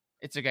okay.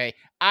 It's okay.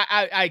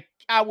 I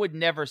would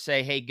never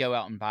say, hey, go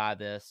out and buy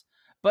this.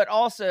 But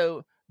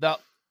also, the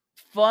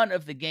fun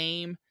of the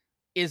game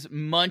is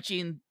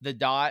munching the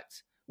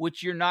dots,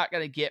 which you're not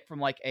going to get from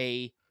like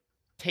a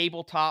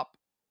tabletop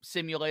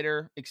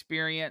simulator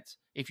experience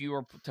if you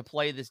were to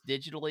play this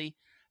digitally.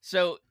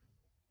 So,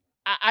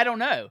 I don't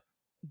know.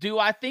 Do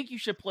I think you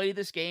should play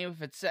this game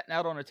if it's sitting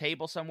out on a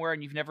table somewhere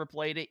and you've never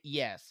played it?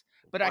 Yes.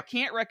 But I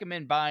can't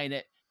recommend buying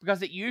it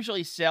because it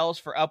usually sells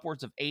for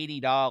upwards of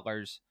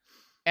 $80.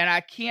 And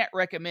I can't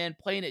recommend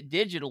playing it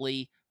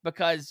digitally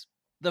because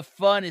the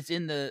fun is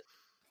in the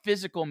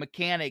physical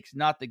mechanics,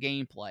 not the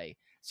gameplay.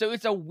 So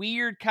it's a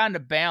weird kind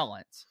of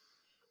balance.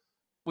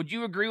 Would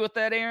you agree with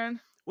that,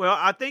 Aaron? Well,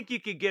 I think you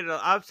could get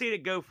I've seen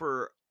it go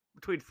for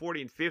between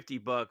 $40 and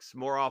 $50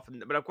 more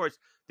often. But of course,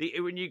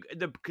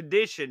 the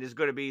condition is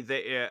going to be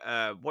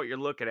the what you're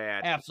looking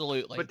at.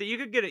 Absolutely. But you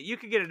could get it. You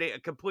could get a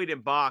complete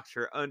in box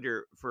for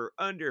under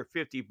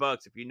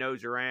 $50 if you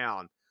nose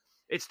around.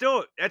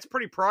 That's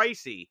pretty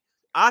pricey.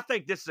 I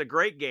think this is a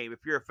great game. If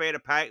you're a fan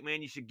of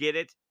Pac-Man, you should get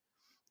it.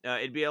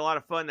 It'd be a lot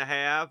of fun to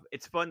have.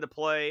 It's fun to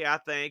play, I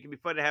think. It'd be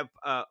fun to have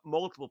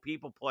multiple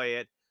people play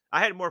it. I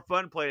had more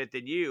fun playing it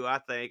than you, I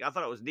think. I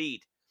thought it was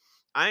neat.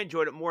 I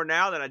enjoyed it more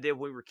now than I did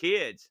when we were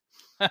kids.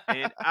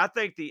 And I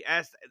think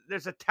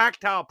there's a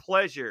tactile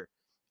pleasure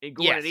in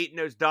going and eating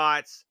those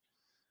dots.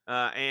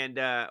 And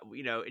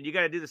you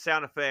got to do the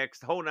sound effects,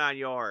 the whole 9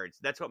 yards.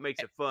 That's what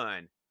makes it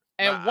fun.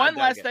 And one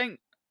last thing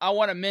I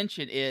want to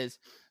mention is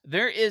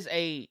there is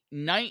a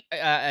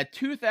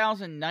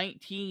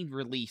 2019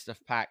 release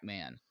of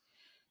Pac-Man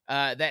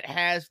that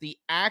has the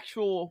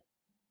actual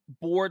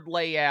board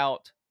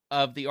layout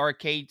of the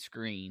arcade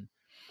screen.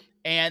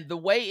 And the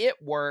way it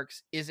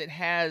works is it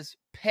has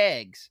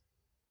pegs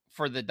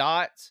for the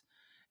dots,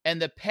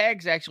 and the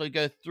pegs actually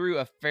go through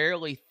a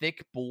fairly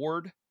thick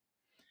board.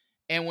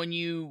 And when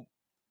you're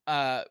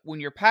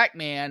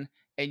Pac-Man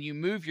and you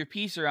move your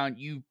piece around,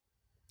 you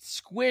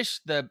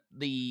squish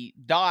the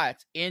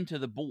dots into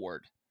the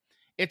board.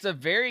 It's a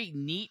very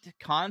neat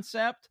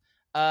concept.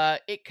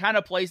 It kind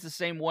of plays the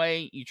same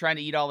way. You're trying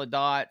to eat all the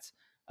dots.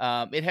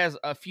 It has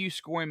a few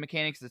scoring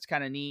mechanics that's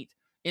kind of neat.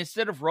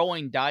 Instead of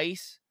rolling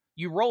dice,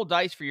 you roll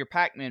dice for your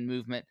Pac-Man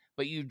movement,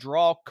 but you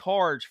draw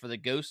cards for the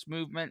ghost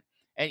movement,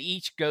 and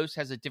each ghost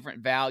has a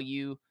different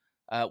value,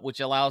 which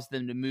allows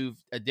them to move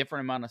a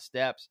different amount of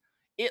steps.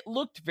 It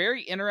looked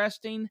very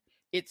interesting.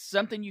 It's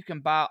something you can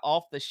buy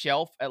off the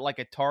shelf at like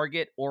a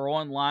Target or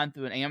online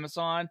through an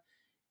Amazon.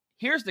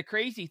 Here's the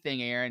crazy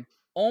thing, Aaron.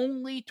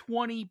 Only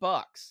 $20.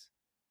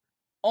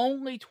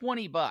 Only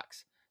 $20.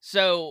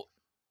 So,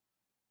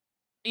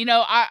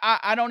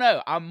 I don't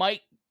know. I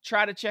might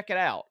try to check it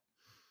out.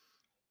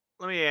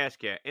 Let me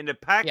ask you. In the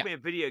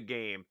Pac-Man video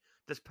game,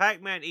 does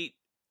Pac-Man eat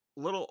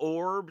little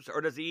orbs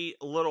or does he eat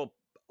little,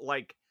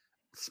 like,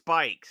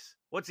 spikes?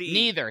 What's he eat?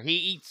 Neither. He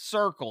eats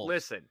circles.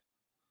 Listen,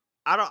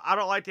 I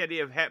don't like the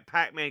idea of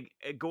Pac-Man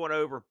going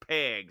over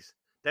pegs.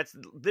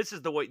 This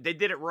is the way they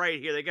did it right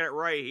here. They got it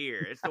right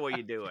here. It's the way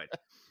you do it.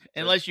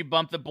 Unless you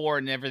bump the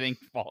board and everything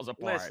falls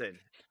apart. Listen,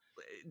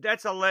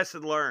 that's a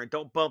lesson learned.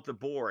 Don't bump the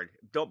board.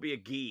 Don't be a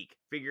geek.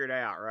 Figure it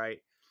out, right?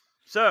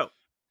 So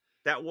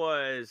that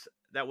was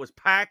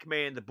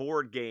Pac-Man the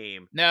board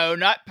game. No,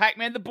 not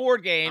Pac-Man the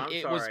board game.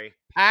 It was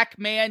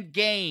Pac-Man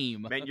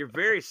game. Man, you're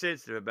very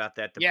sensitive about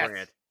that, yes.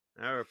 Brent.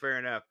 Oh, fair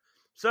enough.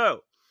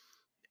 So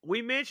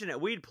we mentioned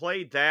that we'd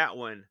played that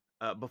one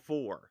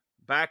before,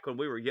 back when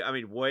we were,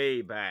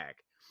 way back.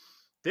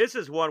 This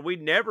is one we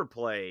never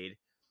played.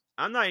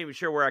 I'm not even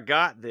sure where I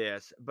got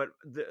this, but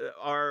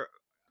our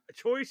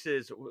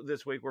choices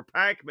this week were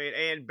Pac-Man,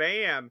 and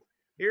bam,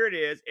 here it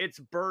is. It's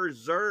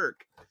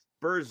Berserk.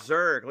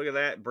 Berserk. Look at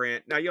that,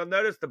 Brent. Now you'll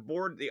notice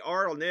the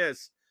art on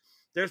this.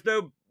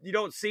 You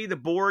don't see the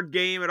board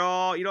game at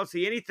all. You don't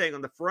see anything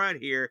on the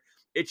front here.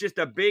 It's just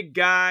a big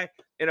guy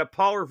in a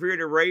Paul Revere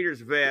the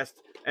Raiders vest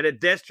and a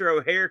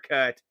Destro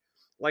haircut,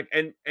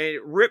 and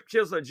ripped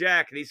Chisel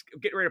Jack, and he's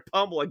getting ready to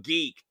pummel a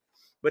geek.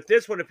 But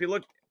this one, if you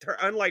look,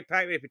 unlike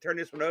Pac-Man, if you turn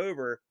this one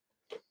over,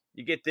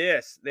 you get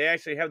this. They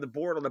actually have the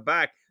board on the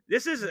back.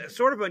 This is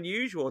sort of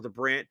unusual, the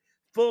Brent.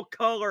 Full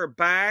color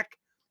back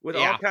with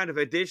all kind of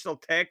additional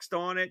text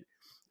on it.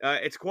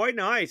 It's quite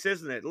nice,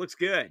 isn't it? It looks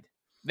good.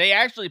 They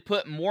actually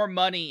put more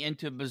money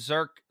into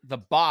Berserk the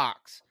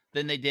box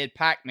than they did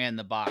Pac-Man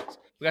the box,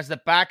 because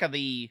the back of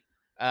the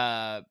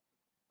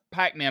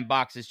Pac-Man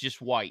box is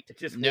just white.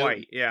 It's just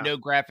white, yeah. No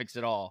graphics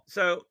at all.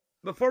 So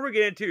before we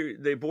get into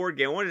the board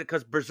game,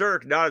 because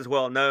Berserk not as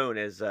well known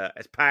as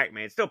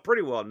Pac-Man. It's still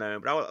pretty well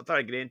known, but I thought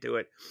I'd get into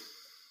it.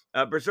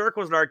 Berserk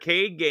was an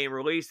arcade game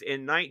released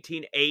in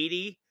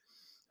 1980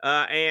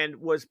 and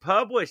was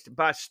published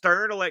by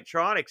Stern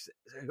Electronics,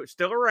 who's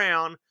still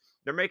around.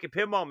 They're making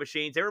pinball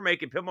machines. They were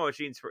making pinball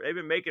machines. They've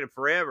been making them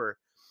forever.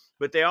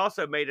 But they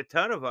also made a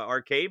ton of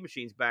arcade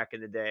machines back in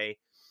the day.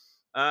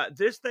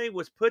 This thing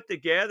was put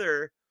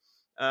together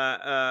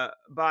by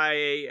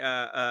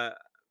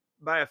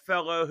a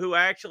fellow who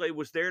actually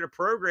was there to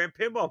program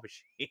pinball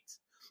machines,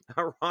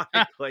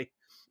 ironically.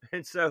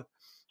 And so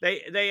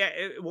they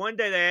one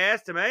day they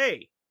asked him,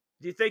 "Hey,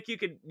 do you think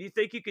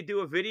you could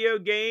do a video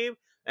game?"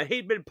 And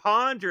he'd been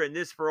pondering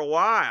this for a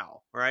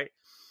while, right?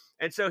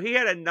 And so he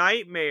had a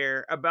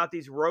nightmare about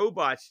these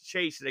robots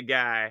chasing a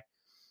guy.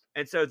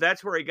 And so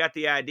that's where he got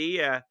the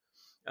idea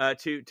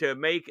to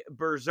make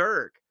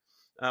Berserk,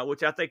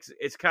 which I think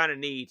is kind of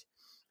neat.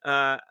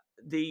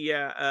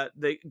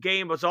 The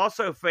game was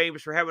also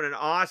famous for having an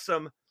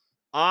awesome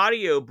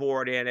audio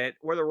board in it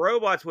where the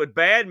robots would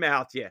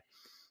badmouth you.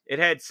 It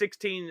had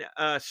 16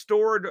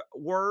 stored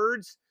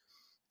words.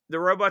 The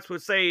robots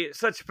would say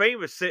such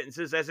famous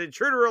sentences as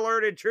intruder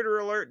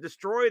alert,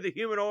 destroy the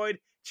humanoid,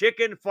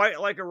 chicken, fight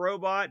like a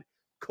robot,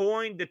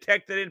 coin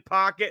detected in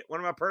pocket,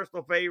 one of my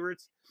personal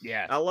favorites.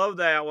 Yeah, I love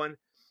that one.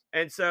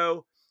 And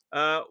so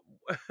that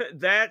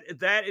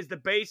is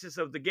the basis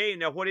of the game.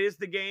 Now, what is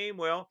the game?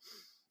 Well,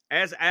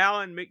 as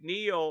Alan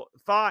McNeil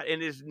thought in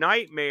his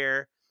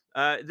nightmare,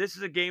 this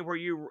is a game where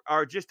you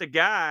are just a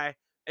guy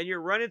and you're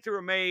running through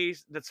a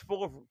maze that's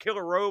full of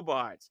killer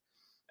robots.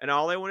 And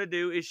all they want to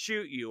do is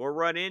shoot you or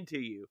run into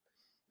you.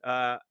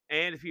 And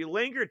if you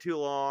linger too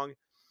long,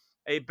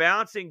 a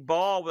bouncing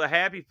ball with a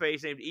happy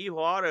face named Evil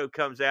Otto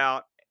comes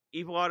out.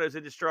 Evil Otto is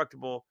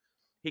indestructible.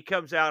 He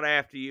comes out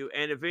after you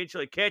and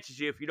eventually catches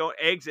you if you don't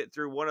exit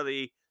through one of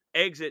the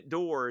exit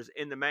doors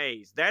in the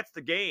maze. That's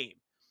the game.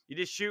 You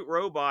just shoot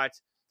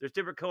robots. There's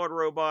different colored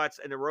robots,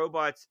 and the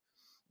robots,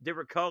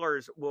 different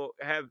colors, will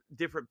have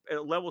different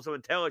levels of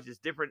intelligence,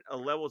 different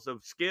levels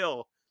of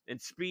skill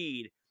and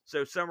speed.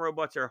 So some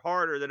robots are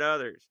harder than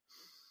others.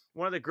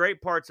 One of the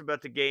great parts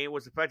about the game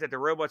was the fact that the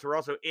robots were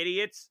also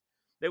idiots.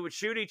 They would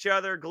shoot each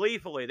other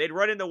gleefully. They'd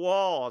run into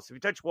walls. If you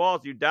touch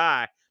walls, you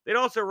die. They'd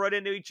also run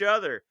into each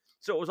other.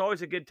 So it was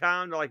always a good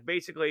time to like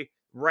basically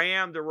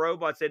ram the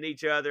robots into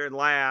each other and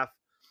laugh.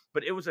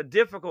 But it was a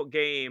difficult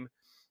game.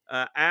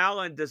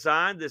 Alan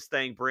designed this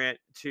thing, Brent,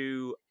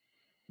 to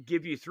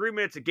give you 3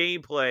 minutes of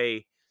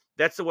gameplay.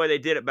 That's the way they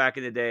did it back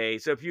in the day.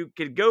 So if you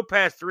could go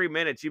past 3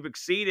 minutes, you've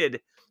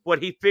exceeded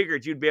what he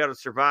figured you'd be able to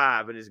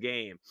survive in his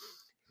game.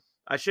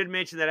 I should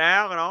mention that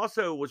Alan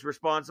also was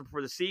responsible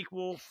for the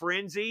sequel,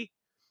 Frenzy,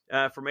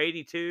 from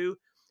 '82.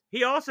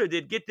 He also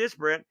did, get this,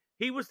 Brent,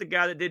 he was the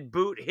guy that did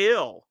Boot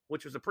Hill,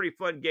 which was a pretty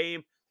fun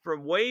game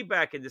from way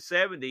back in the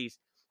 70s.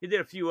 He did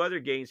a few other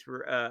games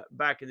for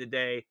back in the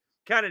day.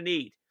 Kind of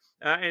neat.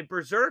 And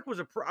Berserk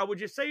was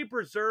would you say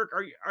Berserk,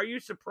 are you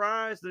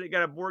surprised that it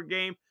got a board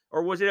game,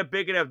 or was it a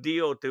big enough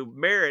deal to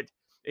merit,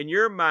 in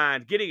your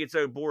mind, getting its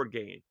own board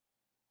game?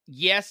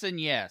 Yes and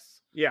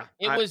yes. Yeah.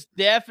 It was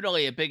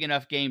definitely a big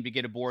enough game to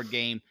get a board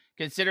game,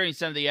 considering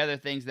some of the other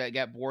things that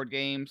got board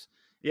games.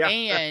 Yeah,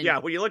 and, yeah.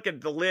 When you look at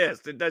the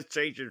list, it does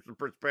change your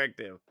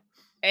perspective.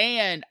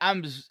 And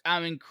I'm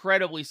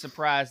incredibly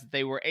surprised that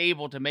they were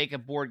able to make a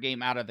board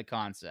game out of the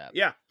concept.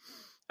 Yeah.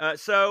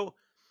 So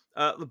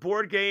the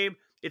board game,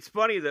 it's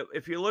funny that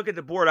if you look at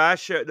the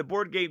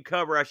board game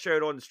cover I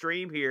showed on the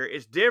stream here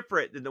is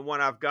different than the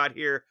one I've got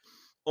here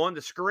on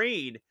the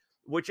screen,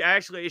 which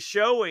actually is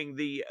showing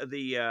the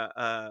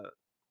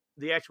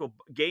actual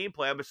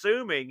gameplay. I'm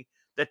assuming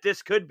that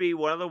this could be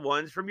one of the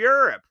ones from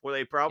Europe where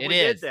they probably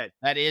did that.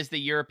 That is the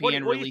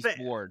European release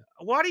board.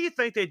 Why do you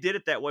think they did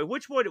it that way?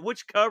 Which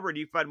cover do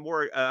you find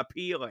more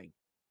appealing?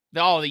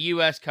 The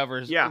U.S. cover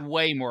is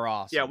way more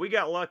awesome. Yeah, we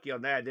got lucky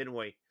on that, didn't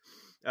we?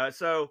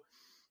 So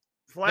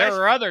there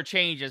are other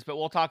changes, but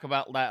we'll talk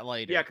about that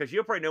later. Yeah, because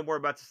you'll probably know more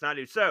about this than I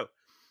do. So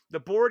the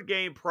board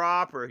game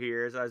proper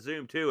here, as I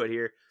zoom to it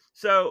here.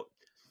 So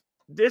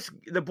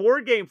the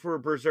board game for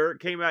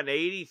Berserk came out in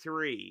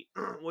 '83,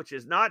 which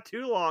is not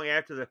too long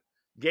after the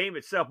game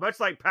itself. Much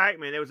like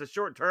Pac-Man, there was a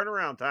short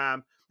turnaround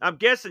time. I'm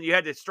guessing you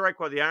had to strike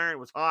while the iron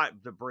was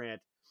hot,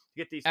 Brent, to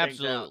get these things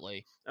out.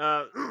 Absolutely.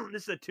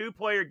 This is a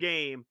 2-player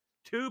game,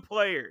 2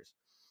 players,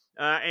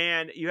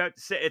 and you have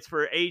to say it's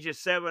for ages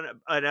 7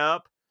 and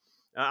up.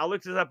 I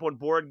looked this up on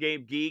Board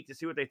Game Geek to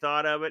see what they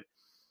thought of it.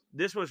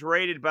 This was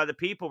rated by the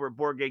people for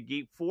Board Game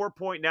Geek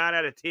 4.9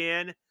 out of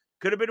 10.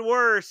 Could have been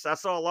worse. I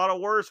saw a lot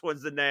of worse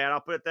ones than that. I'll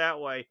put it that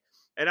way.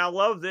 And I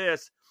love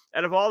this.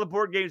 Out of all the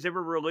board games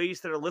ever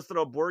released that are listed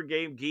on Board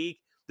Game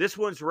Geek, this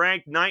one's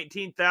ranked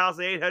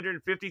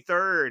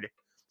 19,853rd.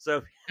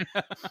 So,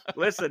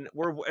 listen,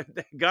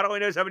 God only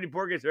knows how many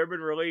board games have ever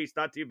been released.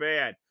 Not too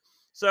bad.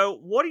 So,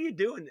 what are you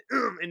doing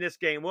in this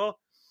game? Well,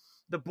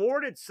 the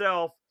board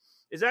itself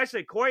is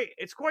actually quite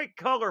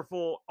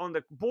colorful on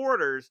the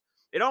borders.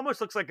 It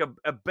almost looks like a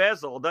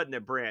bezel, doesn't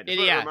it, Brent?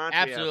 Yeah,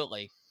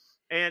 absolutely.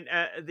 And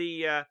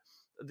the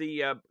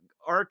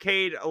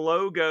arcade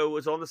logo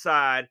was on the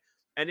side,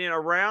 and then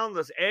around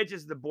the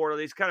edges of the board are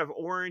these kind of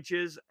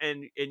oranges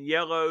and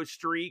yellow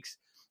streaks,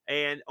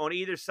 and on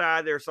either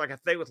side there's like a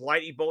thing with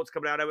lightning bolts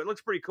coming out of it. It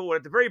looks pretty cool.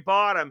 At the very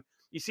bottom,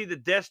 you see the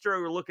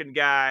Destro-looking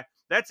guy.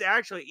 That's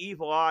actually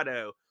Evil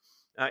Otto.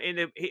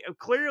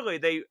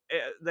 Clearly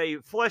they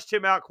fleshed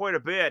him out quite a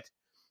bit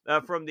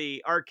from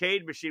the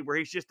arcade machine, where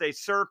he's just a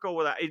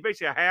circle he's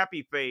basically a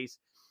happy face.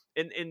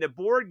 In the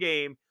board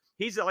game,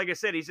 he's, like I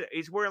said,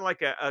 he's wearing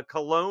like a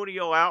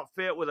colonial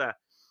outfit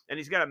and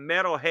he's got a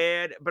metal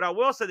head. But I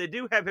will say they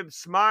do have him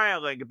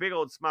smiling, a big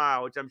old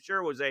smile, which I'm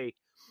sure was a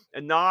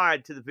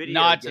nod to the video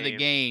game. To the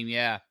game,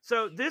 yeah.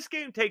 So this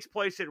game takes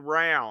place in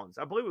rounds.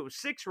 I believe it was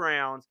 6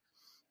 rounds.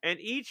 And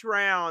each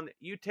round,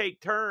 you take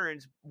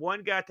turns.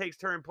 One guy takes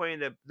turn playing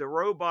the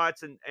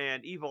robots and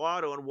Evil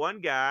Otto, and one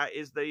guy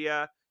is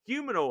the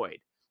humanoid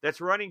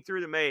that's running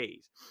through the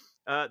maze.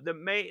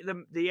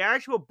 The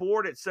actual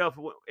board itself,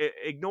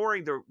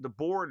 ignoring the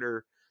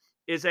border,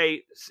 is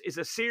a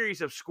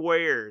series of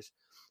squares.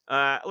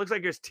 It looks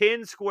like there's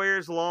 10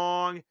 squares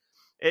long.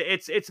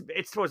 It's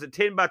was it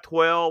 10 by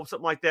 12,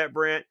 something like that,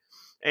 Brent?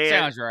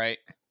 Sounds right.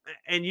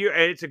 And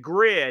it's a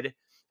grid.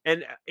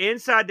 And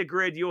inside the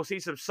grid, you'll see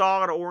some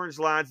solid orange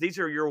lines. These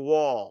are your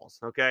walls,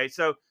 okay?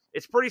 So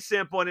it's pretty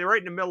simple. And then right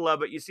in the middle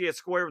of it, you see a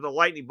square with a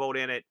lightning bolt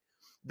in it.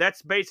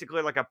 That's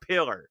basically like a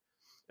pillar.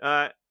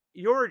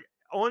 You're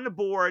on the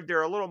board.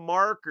 There are little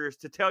markers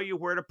to tell you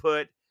where to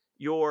put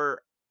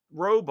your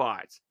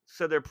robots.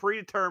 So they're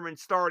predetermined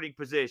starting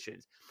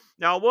positions.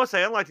 Now, I will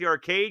say, unlike the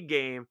arcade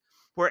game,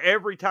 where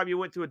every time you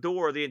went to a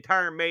door, the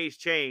entire maze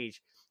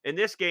changed, In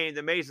this game,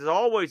 the maze is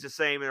always the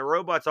same, and the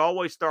robots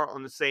always start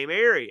on the same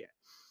area.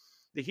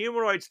 The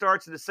humanoid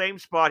starts in the same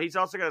spot. He's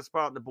also got a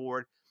spot on the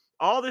board.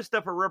 All this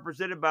stuff are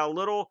represented by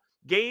little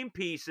game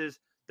pieces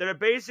that are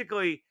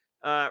basically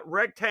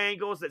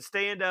rectangles that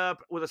stand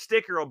up with a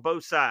sticker on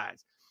both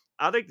sides.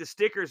 I think the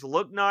stickers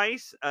look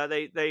nice.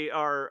 They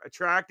are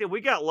attractive.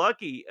 We got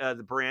lucky,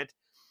 the Brent.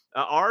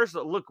 Ours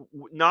look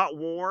not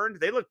worn.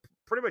 They look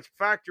pretty much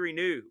factory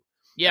new.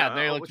 Yeah,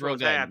 they look real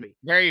good. Happy.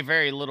 Very,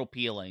 very little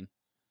peeling.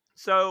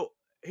 So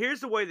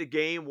here's the way the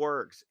game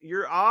works.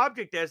 Your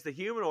object as the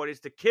humanoid is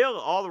to kill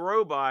all the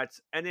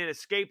robots and then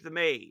escape the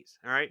maze.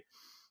 All right.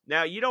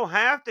 Now, you don't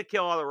have to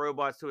kill all the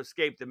robots to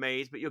escape the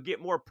maze, but you'll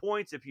get more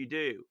points if you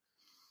do.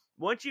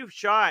 Once you've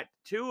shot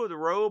 2 of the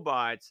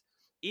robots,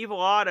 Evil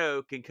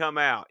Otto can come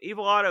out.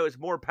 Evil Otto is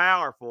more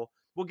powerful.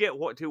 We'll get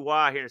to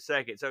why here in a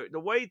second. So the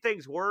way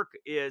things work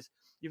is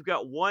you've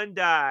got 1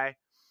 die.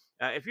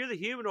 If you're the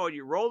humanoid,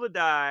 you roll the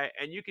die,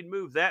 and you can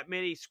move that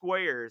many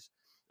squares.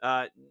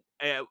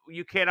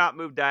 You cannot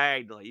move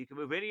diagonally. You can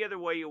move any other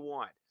way you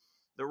want.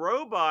 The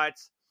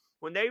robots,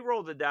 when they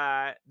roll the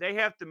die, they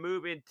have to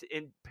move in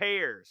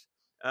pairs.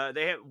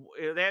 They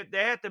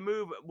have to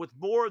move with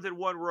more than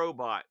 1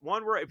 robot.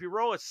 If you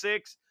roll a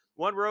 6,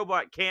 1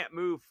 robot can't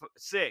move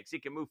 6. He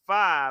can move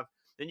 5.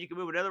 Then you can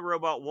move another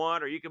robot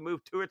 1, or you can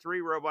move 2 or 3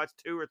 robots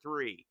 2 or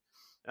 3.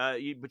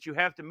 But you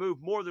have to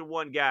move more than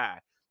 1 guy.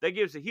 That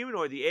gives the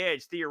humanoid the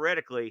edge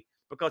theoretically,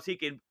 because he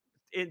can,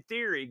 in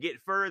theory, get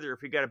further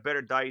if he got a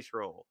better dice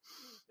roll.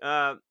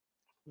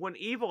 When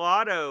Evil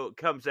Otto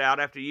comes out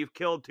after you've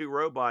killed 2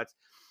 robots,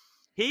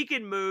 he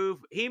can move.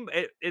 In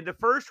the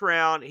first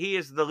round, he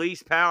is the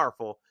least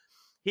powerful.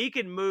 He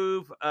can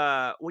move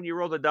when you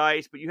roll the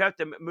dice, but you have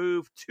to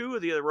move 2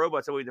 of the other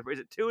robots. Is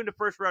it 2 in the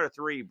first round or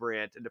 3,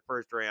 Brent, in the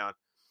first round?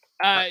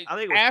 I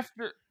think it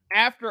was,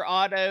 after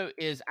Otto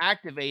is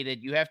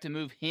activated, you have to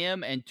move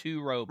him and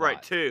 2 robots.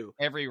 Right, 2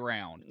 every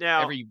round.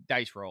 Now, every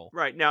dice roll.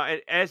 Right now,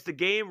 as the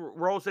game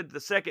rolls into the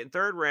second and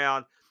third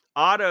round,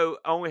 Otto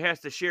only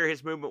has to share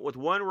his movement with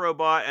 1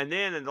 robot, and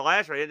then in the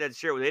last round, he doesn't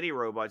share it with any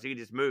robots. He can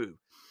just move.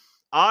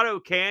 Otto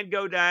can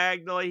go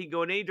diagonally. He can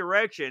go in any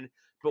direction,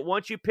 but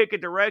once you pick a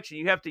direction,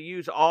 you have to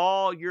use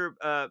all your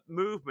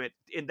movement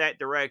in that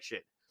direction.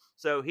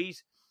 So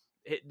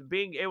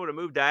being able to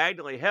move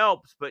diagonally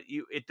helps, but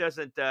it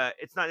doesn't.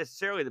 It's not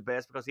necessarily the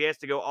best, because he has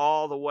to go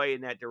all the way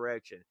in that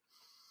direction.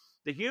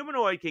 The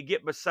humanoid can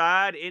get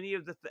beside any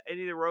of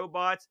the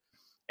robots,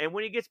 and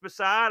when he gets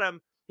beside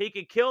them, he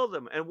can kill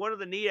them. And one of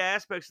the neat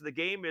aspects of the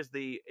game is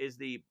the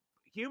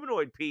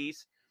humanoid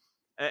piece.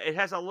 It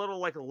has a little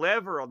like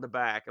lever on the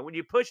back, and when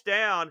you push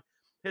down,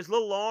 his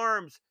little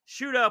arms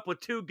shoot up with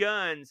 2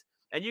 guns,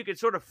 and you can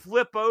sort of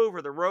flip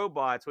over the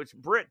robots, which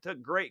Brent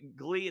took great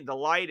glee and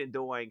delight in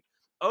doing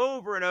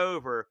over and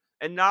over,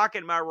 and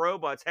knocking my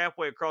robots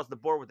halfway across the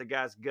board with the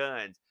guy's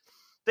guns.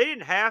 They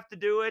didn't have to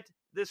do it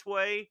this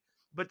way,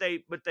 but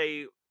they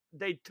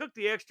took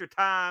the extra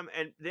time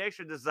and the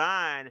extra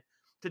design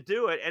to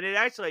do it, and it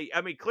actually,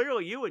 I mean,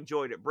 clearly you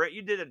enjoyed it, Brett.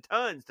 You did it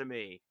tons to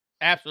me.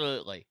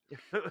 Absolutely.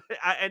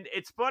 And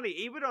it's funny,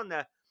 even on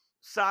the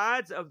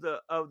sides of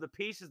the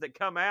pieces that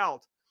come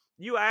out,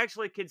 you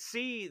actually can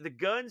see the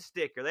gun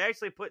sticker. They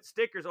actually put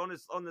stickers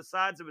on the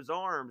sides of his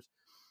arms.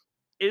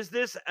 Is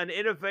this an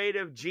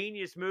innovative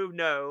genius move?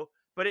 No,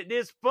 but it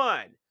is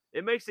fun.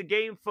 It makes the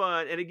game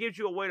fun, and it gives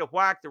you a way to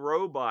whack the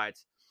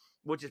robots,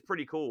 which is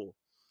pretty cool.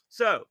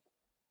 So,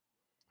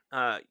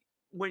 as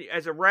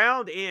a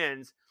round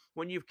ends,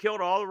 when you've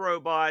killed all the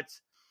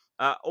robots,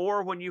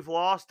 or when you've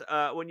lost,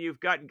 when you've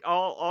gotten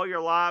all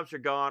your lives are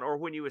gone, or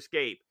when you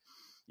escape,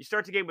 you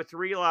start the game with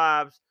 3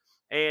 lives,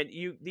 and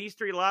these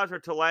 3 lives are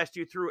to last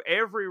you through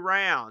every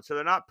round. So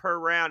they're not per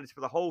round; it's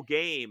for the whole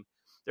game.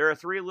 There are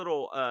 3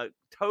 little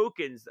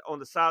tokens on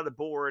the side of the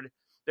board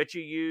that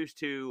you use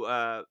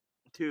to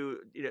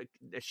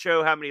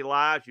show how many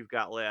lives you've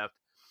got left.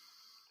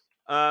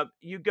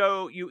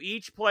 You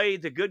each play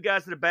the good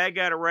guys and the bad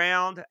guy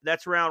round.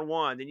 That's round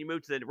 1. Then you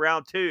move to the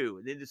round 2.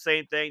 And then the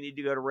same thing. You need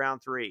to go to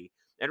round 3.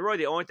 And really,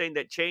 the only thing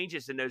that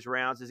changes in those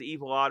rounds is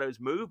Evil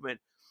Otto's movement.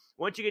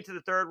 Once you get to the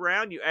 3rd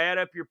round, you add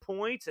up your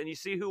points and you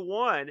see who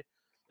won.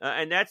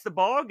 And that's the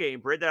ball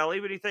game, Britt. Did I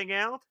leave anything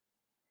out?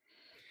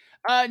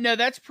 No,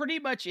 that's pretty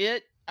much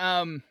it.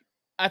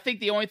 I think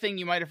the only thing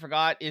you might have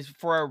forgot is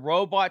for a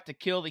robot to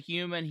kill the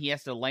human, he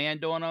has to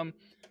land on him.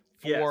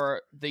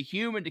 For the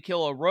human to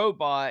kill a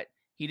robot,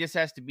 he just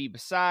has to be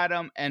beside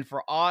him. And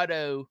for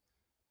Otto,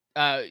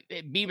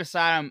 be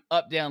beside him,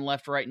 up, down,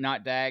 left, right,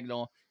 not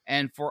diagonal.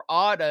 And for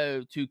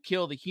Otto to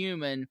kill the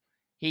human,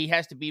 he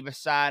has to be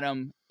beside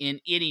him in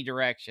any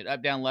direction,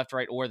 up, down, left,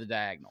 right, or the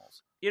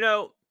diagonals.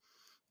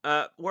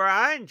 Where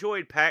I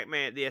enjoyed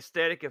Pac-Man, the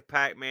aesthetic of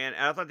Pac-Man,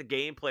 I thought the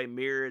gameplay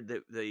mirrored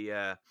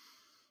the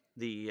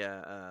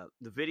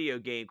video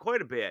game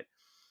quite a bit.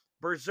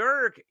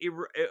 Berserk,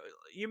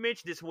 you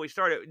mentioned this when we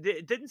started.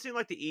 It didn't seem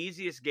like the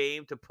easiest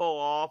game to pull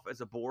off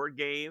as a board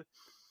game,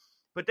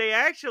 but they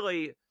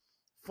actually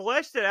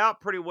fleshed it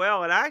out pretty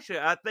well. And actually,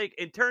 I think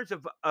in terms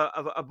of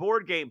a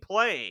board game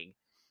playing,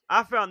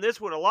 I found this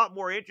one a lot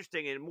more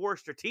interesting and more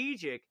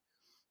strategic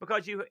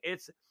because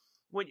it's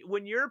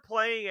when you're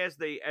playing as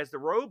the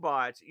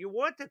robots, you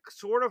want to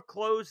sort of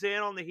close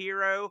in on the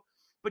hero,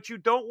 but you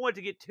don't want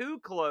to get too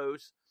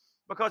close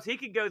because he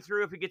can go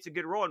through if he gets a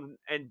good roll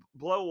and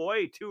blow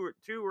away two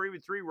or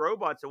even three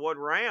robots in one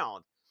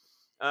round.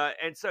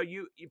 And so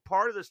you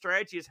part of the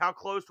strategy is how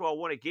close do I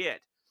want to get.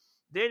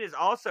 Then is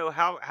also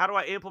how do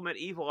I implement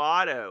Evil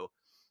Otto?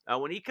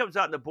 When he comes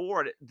out on the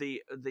board,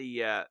 the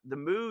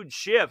mood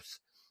shifts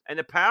and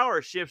the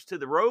power shifts to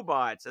the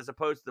robots as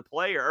opposed to the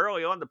player.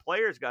 Early on, the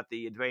player's got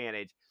the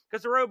advantage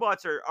because the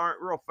robots aren't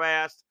real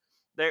fast.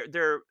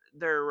 They're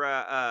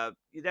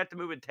you'd have to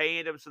move in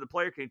tandem so the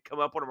player can come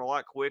up on them a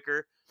lot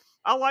quicker.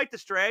 I like the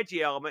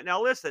strategy element.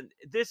 Now, listen,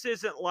 this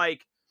isn't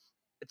like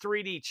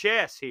 3D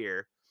chess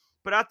here,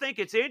 but I think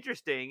it's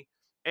interesting,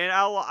 and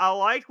I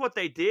liked what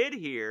they did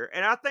here,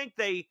 and I think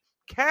they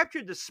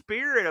captured the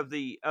spirit of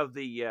the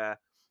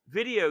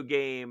video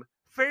game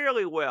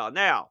fairly well.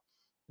 Now,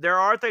 there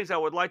are things I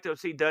would like to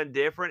see done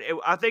different.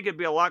 I think it'd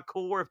be a lot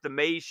cooler if the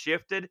maze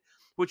shifted,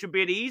 which would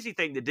be an easy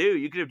thing to do.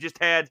 You could have just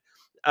had,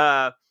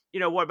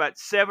 what about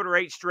 7 or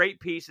 8 straight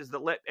pieces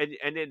that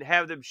and then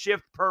have them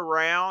shift per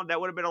round.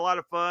 That would have been a lot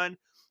of fun.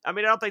 I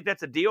mean, I don't think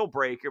that's a deal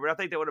breaker, but I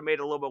think that would have made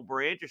it a little bit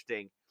more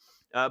interesting.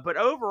 But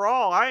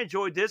overall, I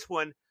enjoyed this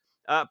one.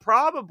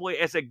 Probably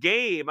as a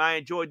game, I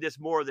enjoyed this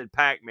more than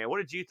Pac-Man. What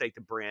did you think,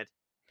 Brent?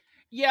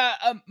 Yeah,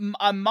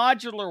 a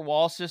modular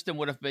wall system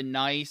would have been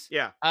nice.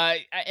 Yeah.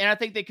 And I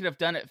think they could have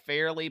done it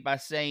fairly by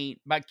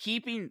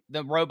keeping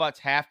the robots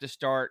have to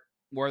start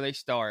where they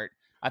start.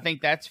 I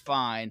think that's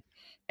fine.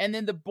 And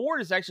then the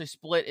board is actually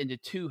split into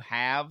 2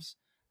 halves.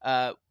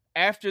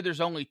 After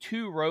there's only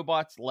 2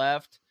 robots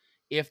left,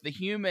 if the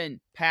human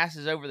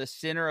passes over the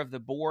center of the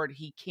board,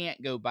 he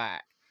can't go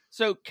back.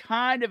 So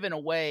kind of in a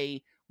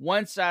way,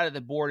 one side of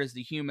the board is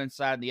the human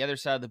side, and the other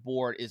side of the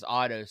board is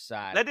Otto's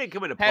side. That didn't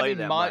come into play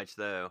much,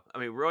 though. I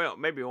mean,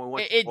 maybe only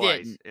once or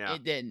twice. Didn't. Yeah.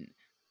 It didn't.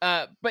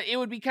 But it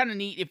would be kind of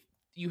neat if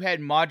you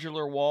had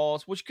modular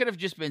walls, which could have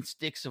just been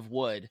sticks of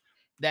wood.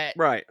 That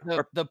right.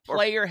 The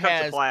player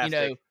has,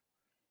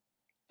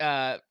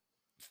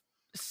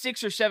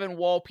 6 or 7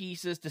 wall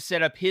pieces to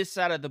set up his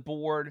side of the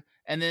board,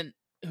 and then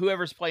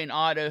whoever's playing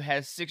Otto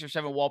has 6 or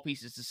 7 wall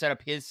pieces to set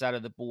up his side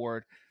of the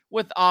board.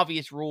 With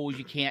obvious rules,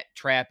 you can't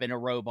trap in a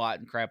robot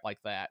and crap like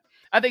that.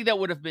 I think that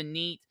would have been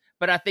neat,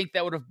 but I think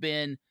that would have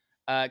been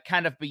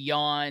kind of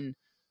beyond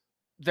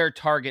their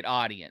target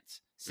audience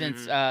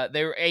since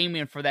they were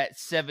aiming for that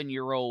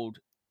 7-year-old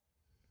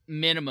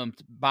minimum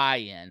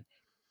buy-in.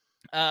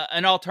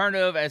 An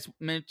alternative, as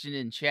mentioned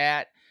in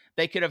chat,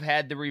 they could have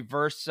had the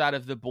reverse side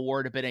of the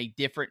board have been a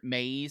different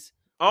maze,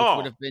 which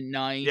would have been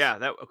nice. Yeah,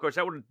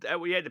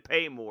 we had to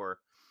pay more.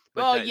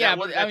 But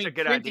that's a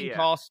good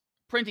idea.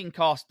 Printing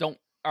costs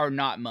are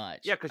not much.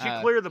 Yeah, because you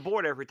clear the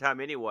board every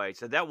time anyway,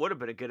 so that would have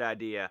been a good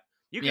idea.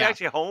 You could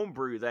actually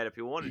homebrew that if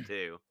you wanted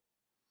to.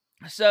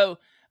 So,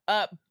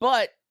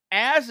 but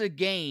as a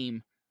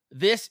game,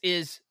 this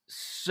is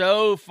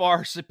so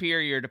far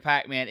superior to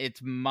Pac-Man,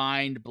 it's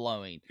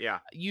mind-blowing. Yeah.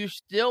 You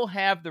still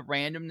have the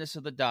randomness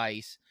of the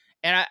dice,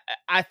 and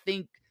I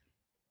think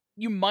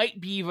you might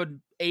be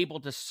even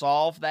able to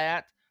solve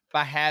that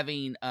by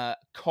having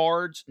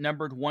cards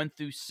numbered 1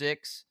 through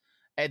 6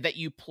 that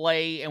you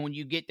play, and when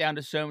you get down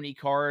to so many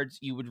cards,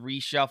 you would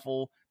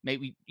reshuffle,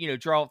 maybe,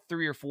 draw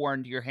 3 or 4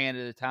 into your hand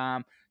at a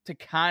time to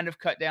kind of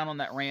cut down on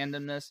that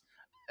randomness.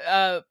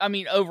 I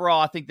mean,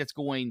 overall, I think that's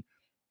when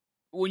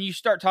you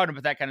start talking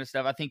about that kind of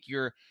stuff, I think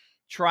you're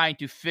trying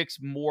to fix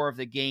more of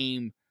the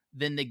game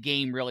than the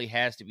game really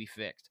has to be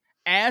fixed.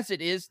 As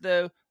it is,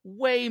 though,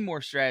 way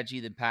more strategy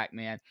than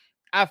Pac-Man.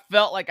 I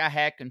felt like I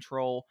had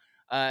control.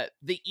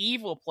 The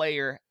evil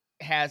player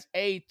has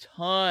a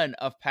ton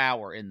of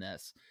power in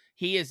this.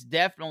 He is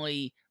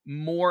definitely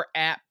more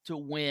apt to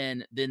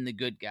win than the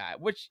good guy,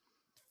 which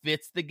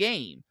fits the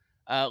game.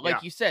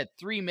 You said,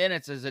 3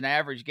 minutes is an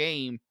average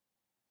game.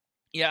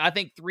 Yeah, I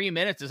think 3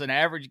 minutes is an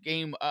average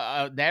game,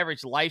 an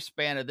average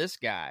lifespan of this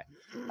guy.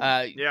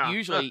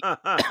 Usually,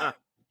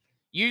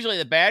 usually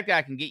the bad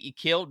guy can get you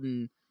killed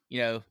in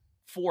 4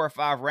 or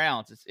 5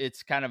 rounds.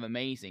 It's kind of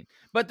amazing.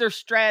 But there's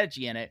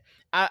strategy in it.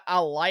 I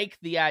like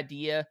the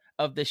idea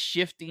of the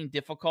shifting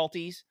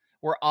difficulties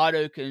where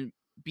Otto can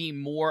be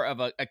more of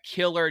a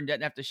killer and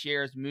doesn't have to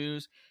share his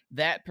moves.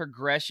 That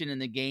progression in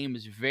the game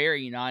is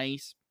very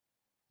nice.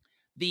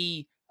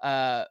 The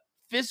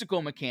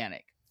physical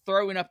mechanic,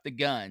 throwing up the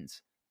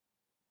guns,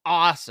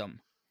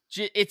 awesome.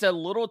 It's a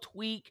little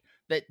tweak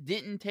that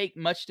didn't take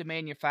much to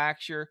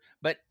manufacture,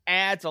 but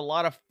adds a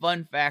lot of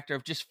fun factor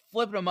of just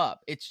flipping them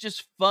up. It's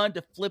just fun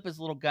to flip his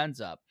little guns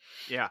up.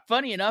 Yeah.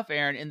 Funny enough,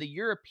 Aaron, in the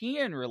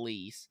European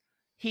release,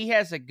 he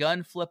has a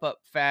gun flip up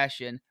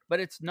fashion,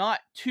 but it's not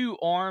 2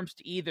 arms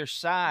to either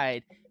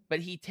side, but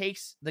he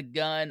takes the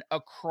gun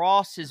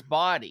across his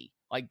body,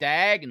 like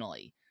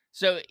diagonally.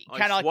 So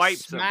kind of like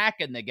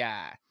smacking the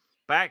guy.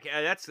 Back,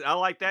 I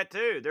like that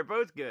too. They're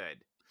both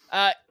good.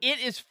 It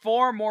is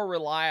far more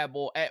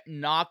reliable at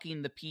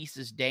knocking the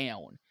pieces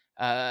down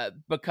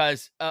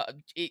because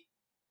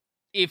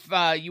if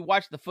you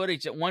watch the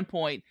footage, at one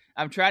point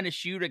I'm trying to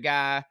shoot a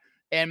guy,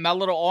 and my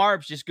little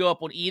arms just go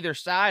up on either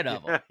side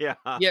of him. Yeah.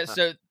 Yeah,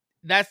 so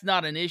that's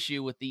not an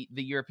issue with the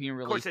European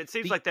release. Of course, it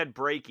seems like that'd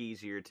break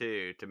easier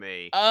too to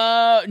me.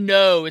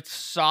 No,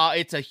 it's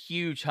a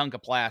huge hunk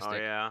of plastic. Oh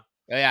yeah.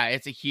 Yeah,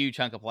 it's a huge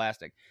hunk of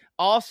plastic.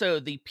 Also,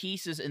 the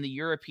pieces in the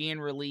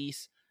European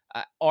release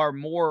are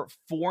more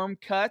form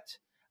cut,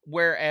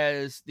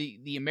 whereas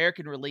the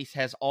American release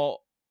has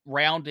all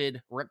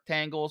rounded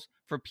rectangles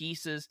for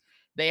pieces.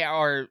 They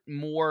are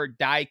more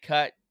die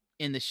cut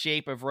in the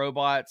shape of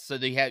robots, so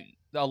they have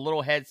a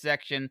little head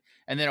section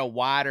and then a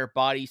wider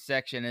body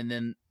section and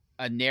then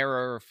a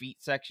narrower feet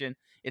section.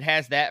 It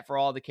has that for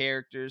all the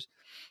characters.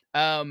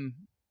 I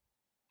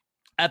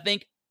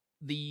think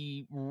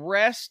the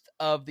rest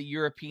of the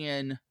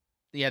European,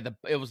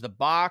 it was the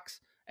box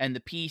and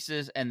the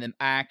pieces and the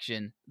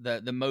action,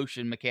 the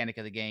motion mechanic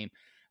of the game.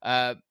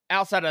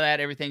 Outside of that,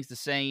 everything's the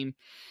same.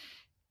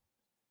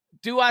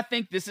 Do I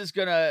think this is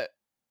gonna,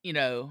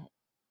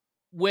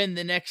 win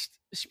the next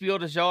Spiel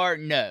des Jahres?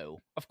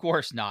 No, of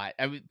course not.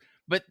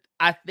 But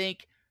I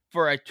think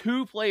for a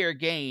 2-player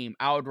game,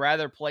 I would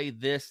rather play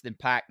this than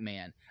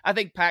Pac-Man. I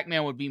think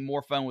Pac-Man would be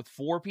more fun with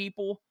 4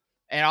 people,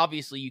 and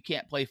obviously you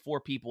can't play 4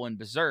 people in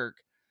Berserk.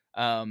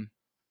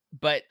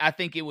 But I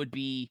think it would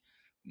be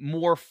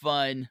more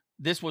fun.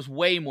 This was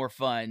way more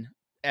fun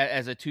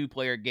as a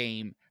 2-player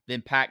game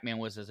than Pac-Man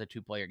was as a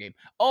 2-player game.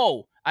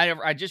 Oh,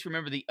 I just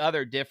remember the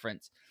other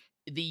difference.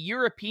 The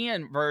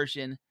European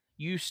version,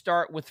 you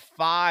start with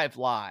 5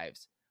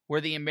 lives, where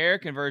the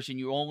American version,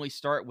 you only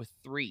start with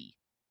 3.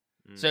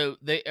 So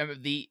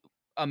the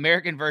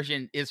American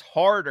version is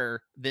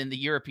harder than the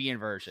European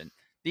version.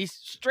 These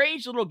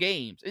strange little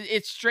games.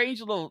 It's strange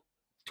little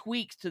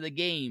tweaks to the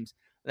games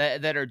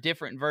that are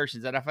different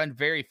versions that I find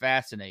very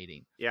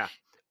fascinating. Yeah.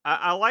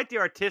 I like the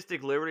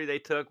artistic liberty they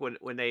took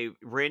when they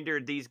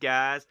rendered these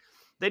guys.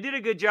 They did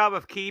a good job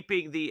of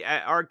keeping the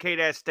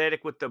arcade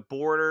aesthetic with the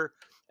border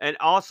and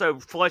also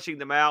fleshing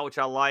them out, which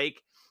I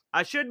like.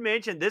 I should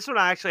mention, this one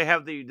I actually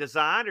have the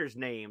designers'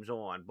 names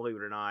on, believe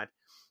it or not.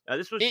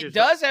 It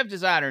does have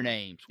designer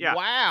names. Yeah.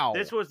 Wow.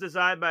 This was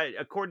designed by,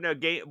 according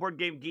to Board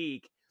Game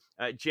Geek,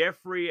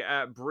 Jeffrey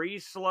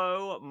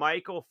Breeslow,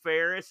 Michael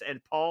Ferris,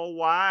 and Paul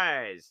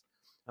Wise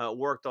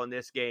worked on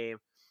this game.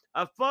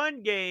 A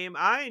fun game.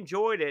 I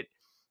enjoyed it.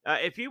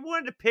 If you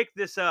wanted to pick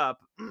this up,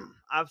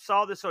 I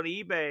saw this on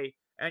eBay,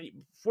 and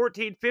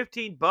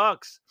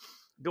 $14-15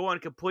 going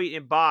complete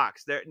in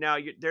box.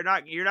 You're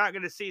not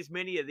going to see as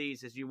many of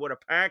these as you would a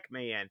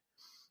Pac-Man,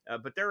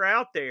 but they're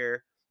out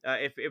there.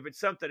 If it's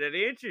something that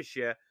interests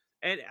you.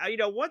 And,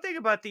 one thing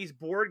about these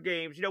board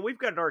games, we've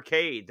got an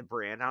arcade, the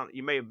brand,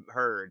 you may have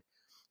heard.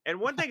 And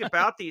one thing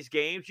about these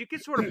games, you can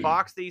sort of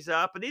box these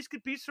up, and these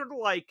could be sort of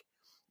like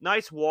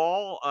nice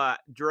wall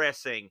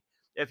dressing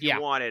if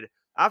you wanted.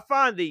 I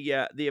find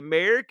the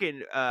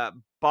American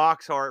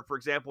box art, for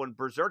example, in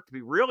Berserk to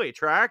be really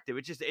attractive.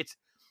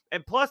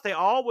 And plus they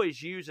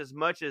always use as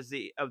much of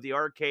the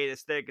arcade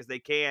aesthetic as they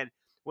can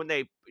when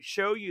they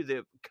show you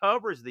the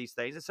covers of these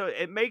things. And so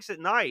it makes it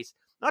nice.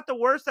 Not the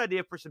worst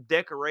idea for some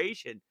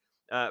decoration,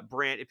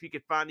 Brent, if you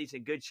could find these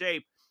in good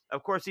shape.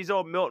 Of course, these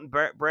old Milton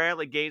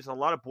Bradley games, a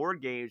lot of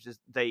board games,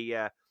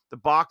 the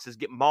boxes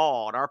get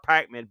mauled. Our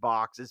Pac-Man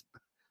box is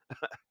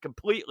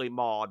completely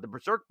mauled. The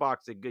Berserk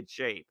box is in good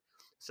shape.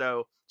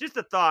 So just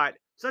a thought,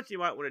 something you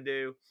might want to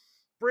do.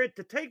 Brent,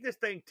 to take this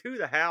thing to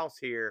the house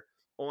here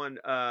on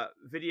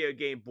video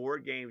game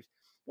board games,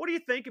 what do you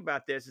think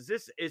about this?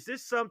 Is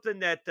this something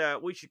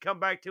that we should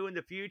come back to in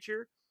the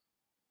future?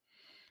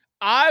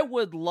 I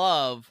would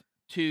love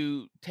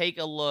to take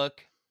a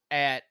look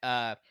at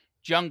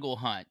Jungle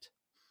Hunt,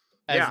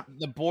 as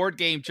the board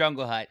game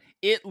Jungle Hunt.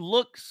 It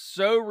looks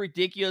so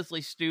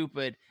ridiculously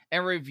stupid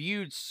and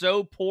reviewed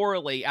so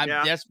poorly, I'm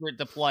desperate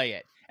to play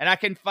it. And I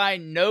can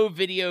find no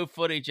video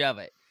footage of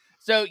it.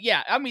 So,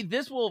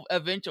 this will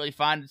eventually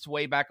find its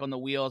way back on the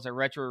wheel as a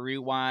Retro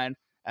Rewind.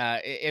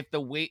 If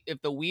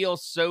the wheel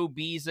so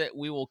bees it,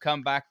 we will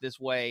come back this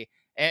way.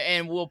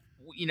 And we'll,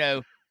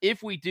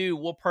 if we do,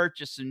 we'll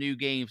purchase some new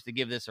games to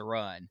give this a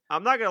run.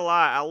 I'm not going to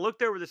lie. I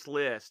looked over this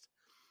list,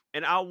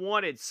 and I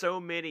wanted so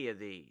many of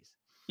these.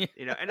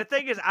 And the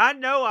thing is, I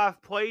know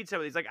I've played some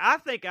of these. Like, I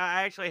think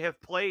I actually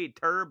have played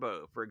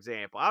Turbo, for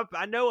example.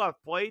 I know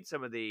I've played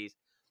some of these.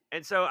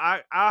 And so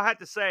I'll have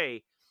to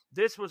say,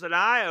 this was an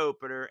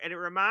eye-opener, and it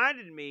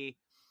reminded me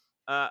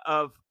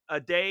of a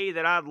day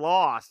that I'd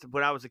lost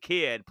when I was a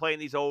kid playing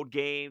these old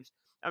games.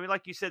 I mean,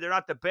 like you said, they're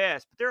not the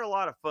best, but they're a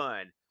lot of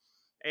fun.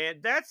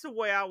 And that's the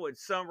way I would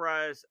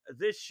summarize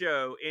this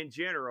show in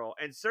general,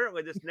 and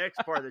certainly this next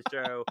part of the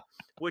show,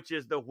 which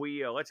is the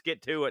wheel. Let's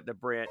get to it,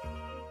 Brent.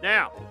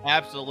 Now,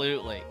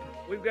 absolutely,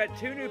 we've got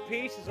 2 new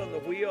pieces on the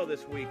wheel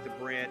this week,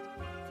 Brent.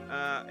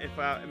 If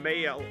I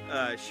may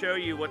show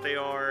you what they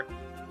are.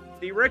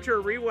 The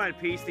Retro Rewind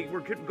piece,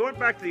 we're going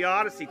back to the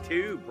Odyssey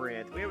 2,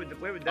 Brent. We haven't done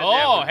that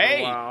one for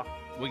a while.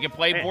 We can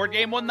play board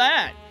game on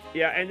that.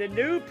 Yeah, and the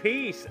new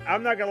piece,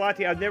 I'm not going to lie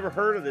to you, I've never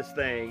heard of this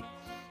thing.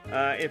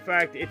 In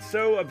fact, it's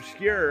so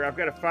obscure, I've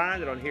got to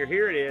find it on here.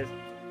 Here it is.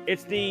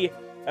 It's the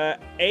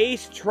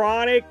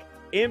Acetronic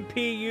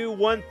MPU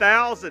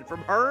 1000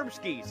 from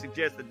Hermski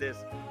suggested this.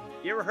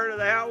 You ever heard of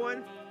that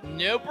one?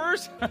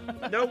 Nopers?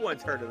 No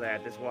one's heard of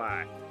that. That's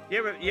why.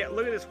 Yeah,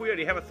 look at this wheel.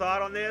 Do you have a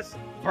thought on this?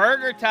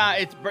 Burger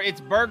time.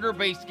 It's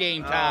burger-based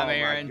game time,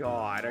 Aaron. Oh, my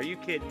God. Are you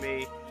kidding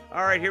me?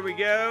 All right, here we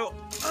go.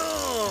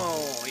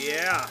 Oh,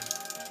 yeah.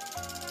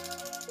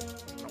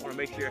 I want to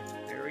make sure.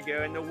 Here we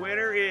go. And the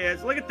winner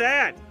is, look at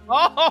that.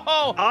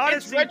 Oh,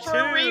 Odyssey it's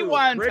Retro 2.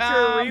 Rewind Retro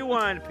time.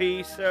 Rewind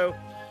piece. So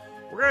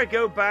we're going to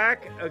go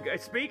back.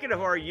 Speaking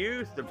of our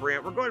youth,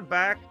 Brent, we're going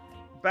back,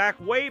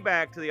 way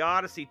back to the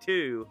Odyssey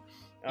 2.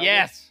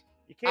 Yes.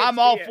 I'm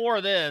all for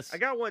this. I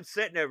got one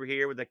sitting over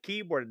here with a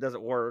keyboard that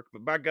doesn't work,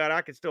 but by God,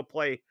 I can still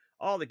play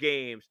all the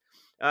games.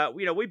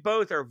 We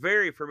both are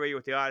very familiar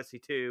with the Odyssey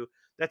 2.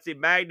 That's the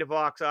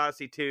Magnavox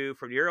Odyssey 2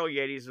 from the early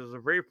 80s. It was the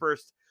very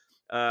first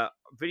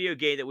video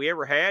game that we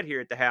ever had here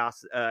at the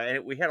house,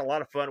 and we had a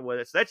lot of fun with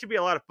it. So that should be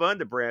a lot of fun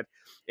to Brent.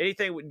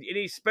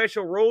 Any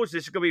special rules?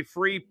 This is going to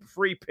be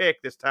free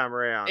pick this time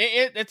around.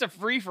 It's a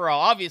free-for-all.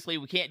 Obviously,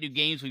 we can't do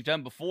games we've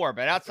done before,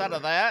 but outside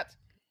of that,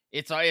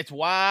 it's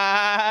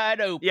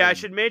wide open. Yeah, I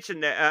should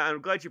mention that.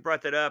 I'm glad you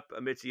brought that up,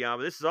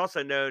 Mitsuyama. This is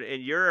also known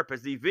in Europe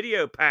as the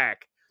Video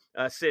Pack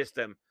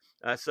system.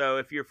 So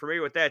if you're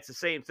familiar with that, it's the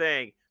same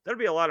thing. That'll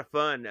be a lot of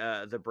fun,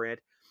 Brent.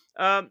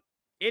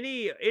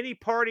 Any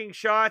parting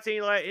shots?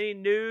 Any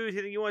news?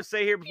 Anything you want to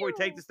say here before we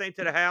take this thing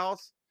to the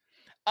house?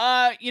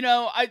 I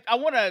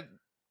want to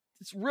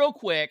real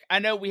quick. I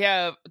know we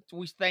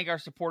thank our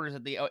supporters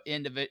at the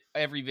end of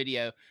every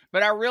video,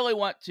 but I really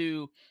want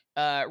to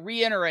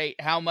reiterate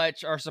how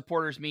much our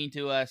supporters mean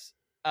to us.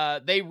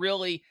 They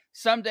really,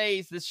 some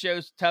days this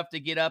show's tough to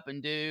get up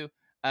and do,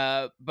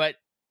 but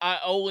I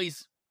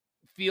always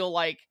feel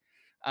like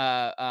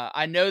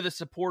I know the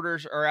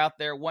supporters are out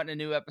there wanting a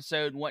new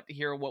episode, want to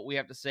hear what we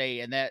have to say,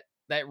 and that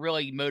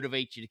really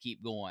motivates you to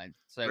keep going.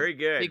 So very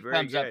good. Big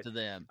thumbs up to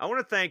them. I want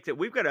to thank that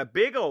we've got a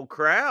big old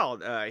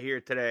crowd here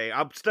today.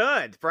 I'm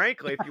stunned,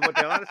 frankly, if you want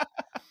to be honest.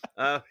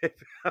 I'm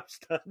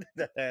stunned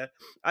at that.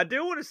 I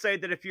do want to say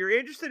that if you're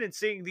interested in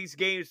seeing these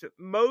games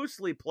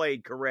mostly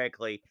played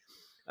correctly,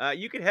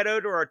 you can head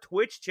over to our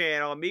Twitch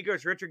channel,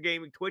 Amigos Retro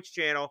Gaming Twitch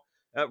channel,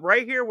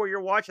 right here where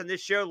you're watching this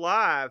show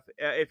live,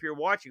 if you're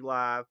watching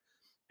live.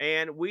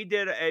 And we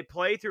did a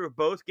playthrough of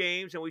both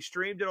games, and we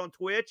streamed it on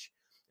Twitch,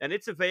 and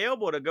it's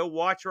available to go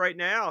watch right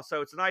now.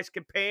 So it's a nice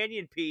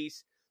companion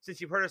piece, since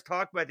you've heard us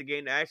talk about the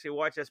game, to actually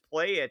watch us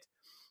play it.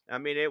 I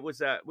mean, it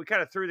was we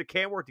kind of threw the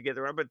can work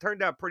together, but it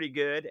turned out pretty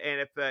good.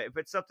 And if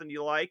it's something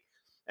you like,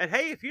 and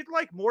hey, if you'd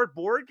like more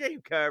board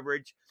game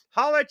coverage,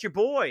 holla at your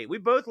boy. We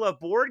both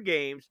love board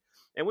games,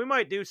 and we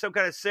might do some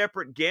kind of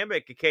separate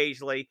gimmick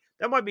occasionally.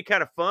 That might be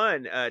kind of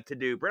fun to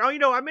do. But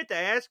I meant to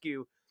ask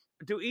you,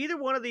 do either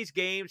one of these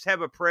games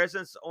have a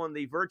presence on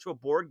the virtual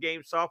board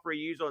game software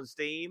you use on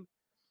Steam?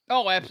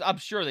 Oh, I'm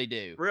sure they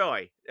do.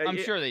 Really? I'm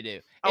sure they do.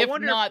 I if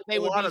wonder not, if they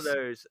would a lot be of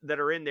those that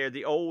are in there,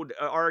 the old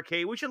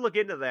arcade. We should look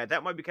into that.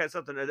 That might be kind of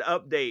something to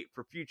update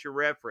for future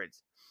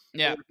reference.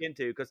 Yeah. To look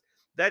into, because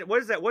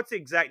what is that? What's the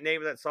exact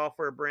name of that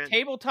software, Brent?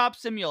 Tabletop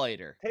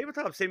Simulator.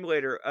 Tabletop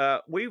Simulator.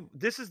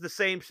 This is the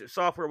same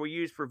software we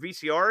used for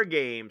VCR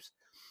games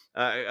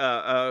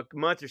a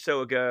month or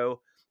so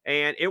ago,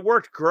 and it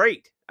worked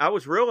great. I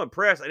was real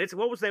impressed. And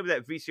what was the name of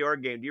that VCR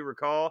game? Do you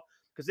recall?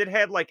 Because it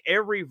had like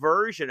every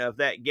version of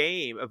that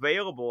game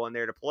available on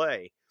there to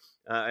play,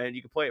 and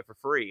you could play it for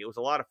free. It was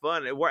a lot of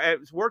fun. It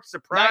worked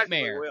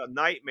surprisingly well.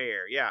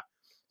 Nightmare, yeah.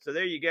 So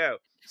there you go.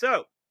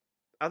 So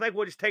I think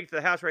we'll just take it to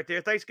the house right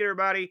there. Thanks again,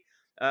 everybody.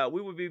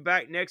 We will be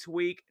back next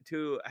week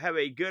to have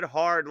a good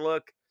hard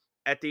look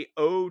at the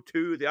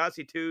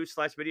Odyssey 2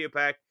 / Video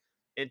Pack.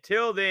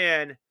 Until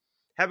then,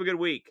 have a good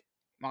week.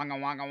 Wanga,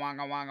 wanga,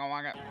 wanga, wanga,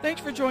 wanga. Thanks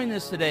for joining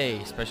us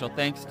today. Special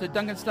thanks to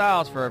Duncan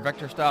Styles for our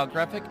vector style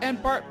graphic and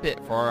Bart Pitt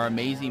for our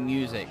amazing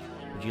music.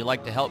 Would you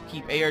like to help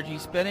keep ARG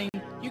spinning?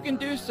 You can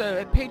do so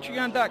at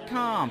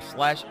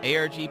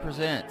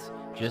patreon.com/ARGpresents,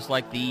 just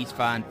like these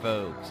fine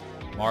folks.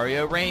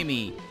 Mario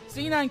Ramey,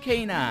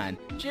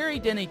 C9K9, Jerry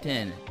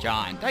Dennington,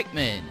 John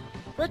Dykeman,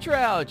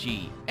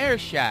 Retroalgy,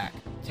 Airshack,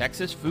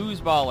 Texas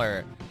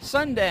Foosballer,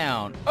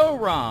 Sundown,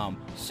 Oram,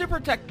 Super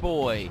Tech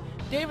Boy,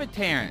 David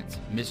Terrence,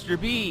 Mr.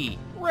 B,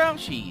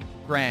 Roushie,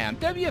 Graham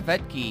W.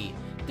 Vetke,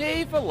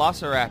 Dave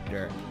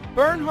Velociraptor,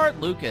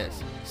 Bernhard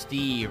Lucas,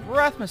 Steve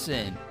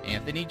Rasmussen,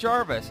 Anthony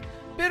Jarvis,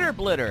 Bitter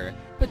Blitter,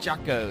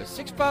 Pajaco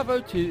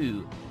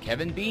 6502,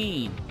 Kevin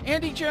Bean,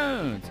 Andy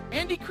Jones,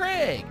 Andy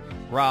Craig,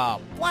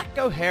 Rob Black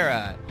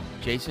O'Hara,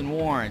 Jason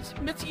Warrens,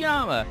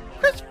 Mitsuyama,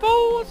 Chris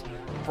Foles,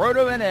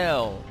 Frodo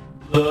NL,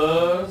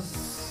 The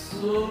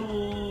Slow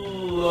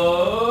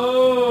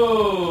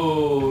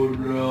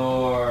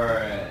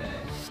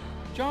North,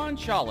 John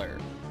Schaller,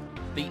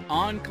 The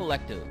On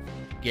Collective,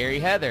 Gary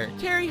Heather,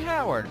 Terry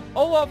Howard,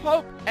 Olaf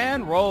Hope,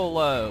 and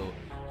Rollo.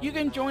 You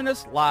can join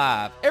us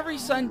live every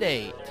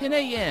Sunday, 10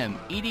 a.m.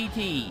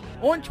 EDT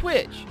on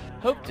Twitch.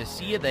 Hope to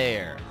see you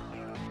there.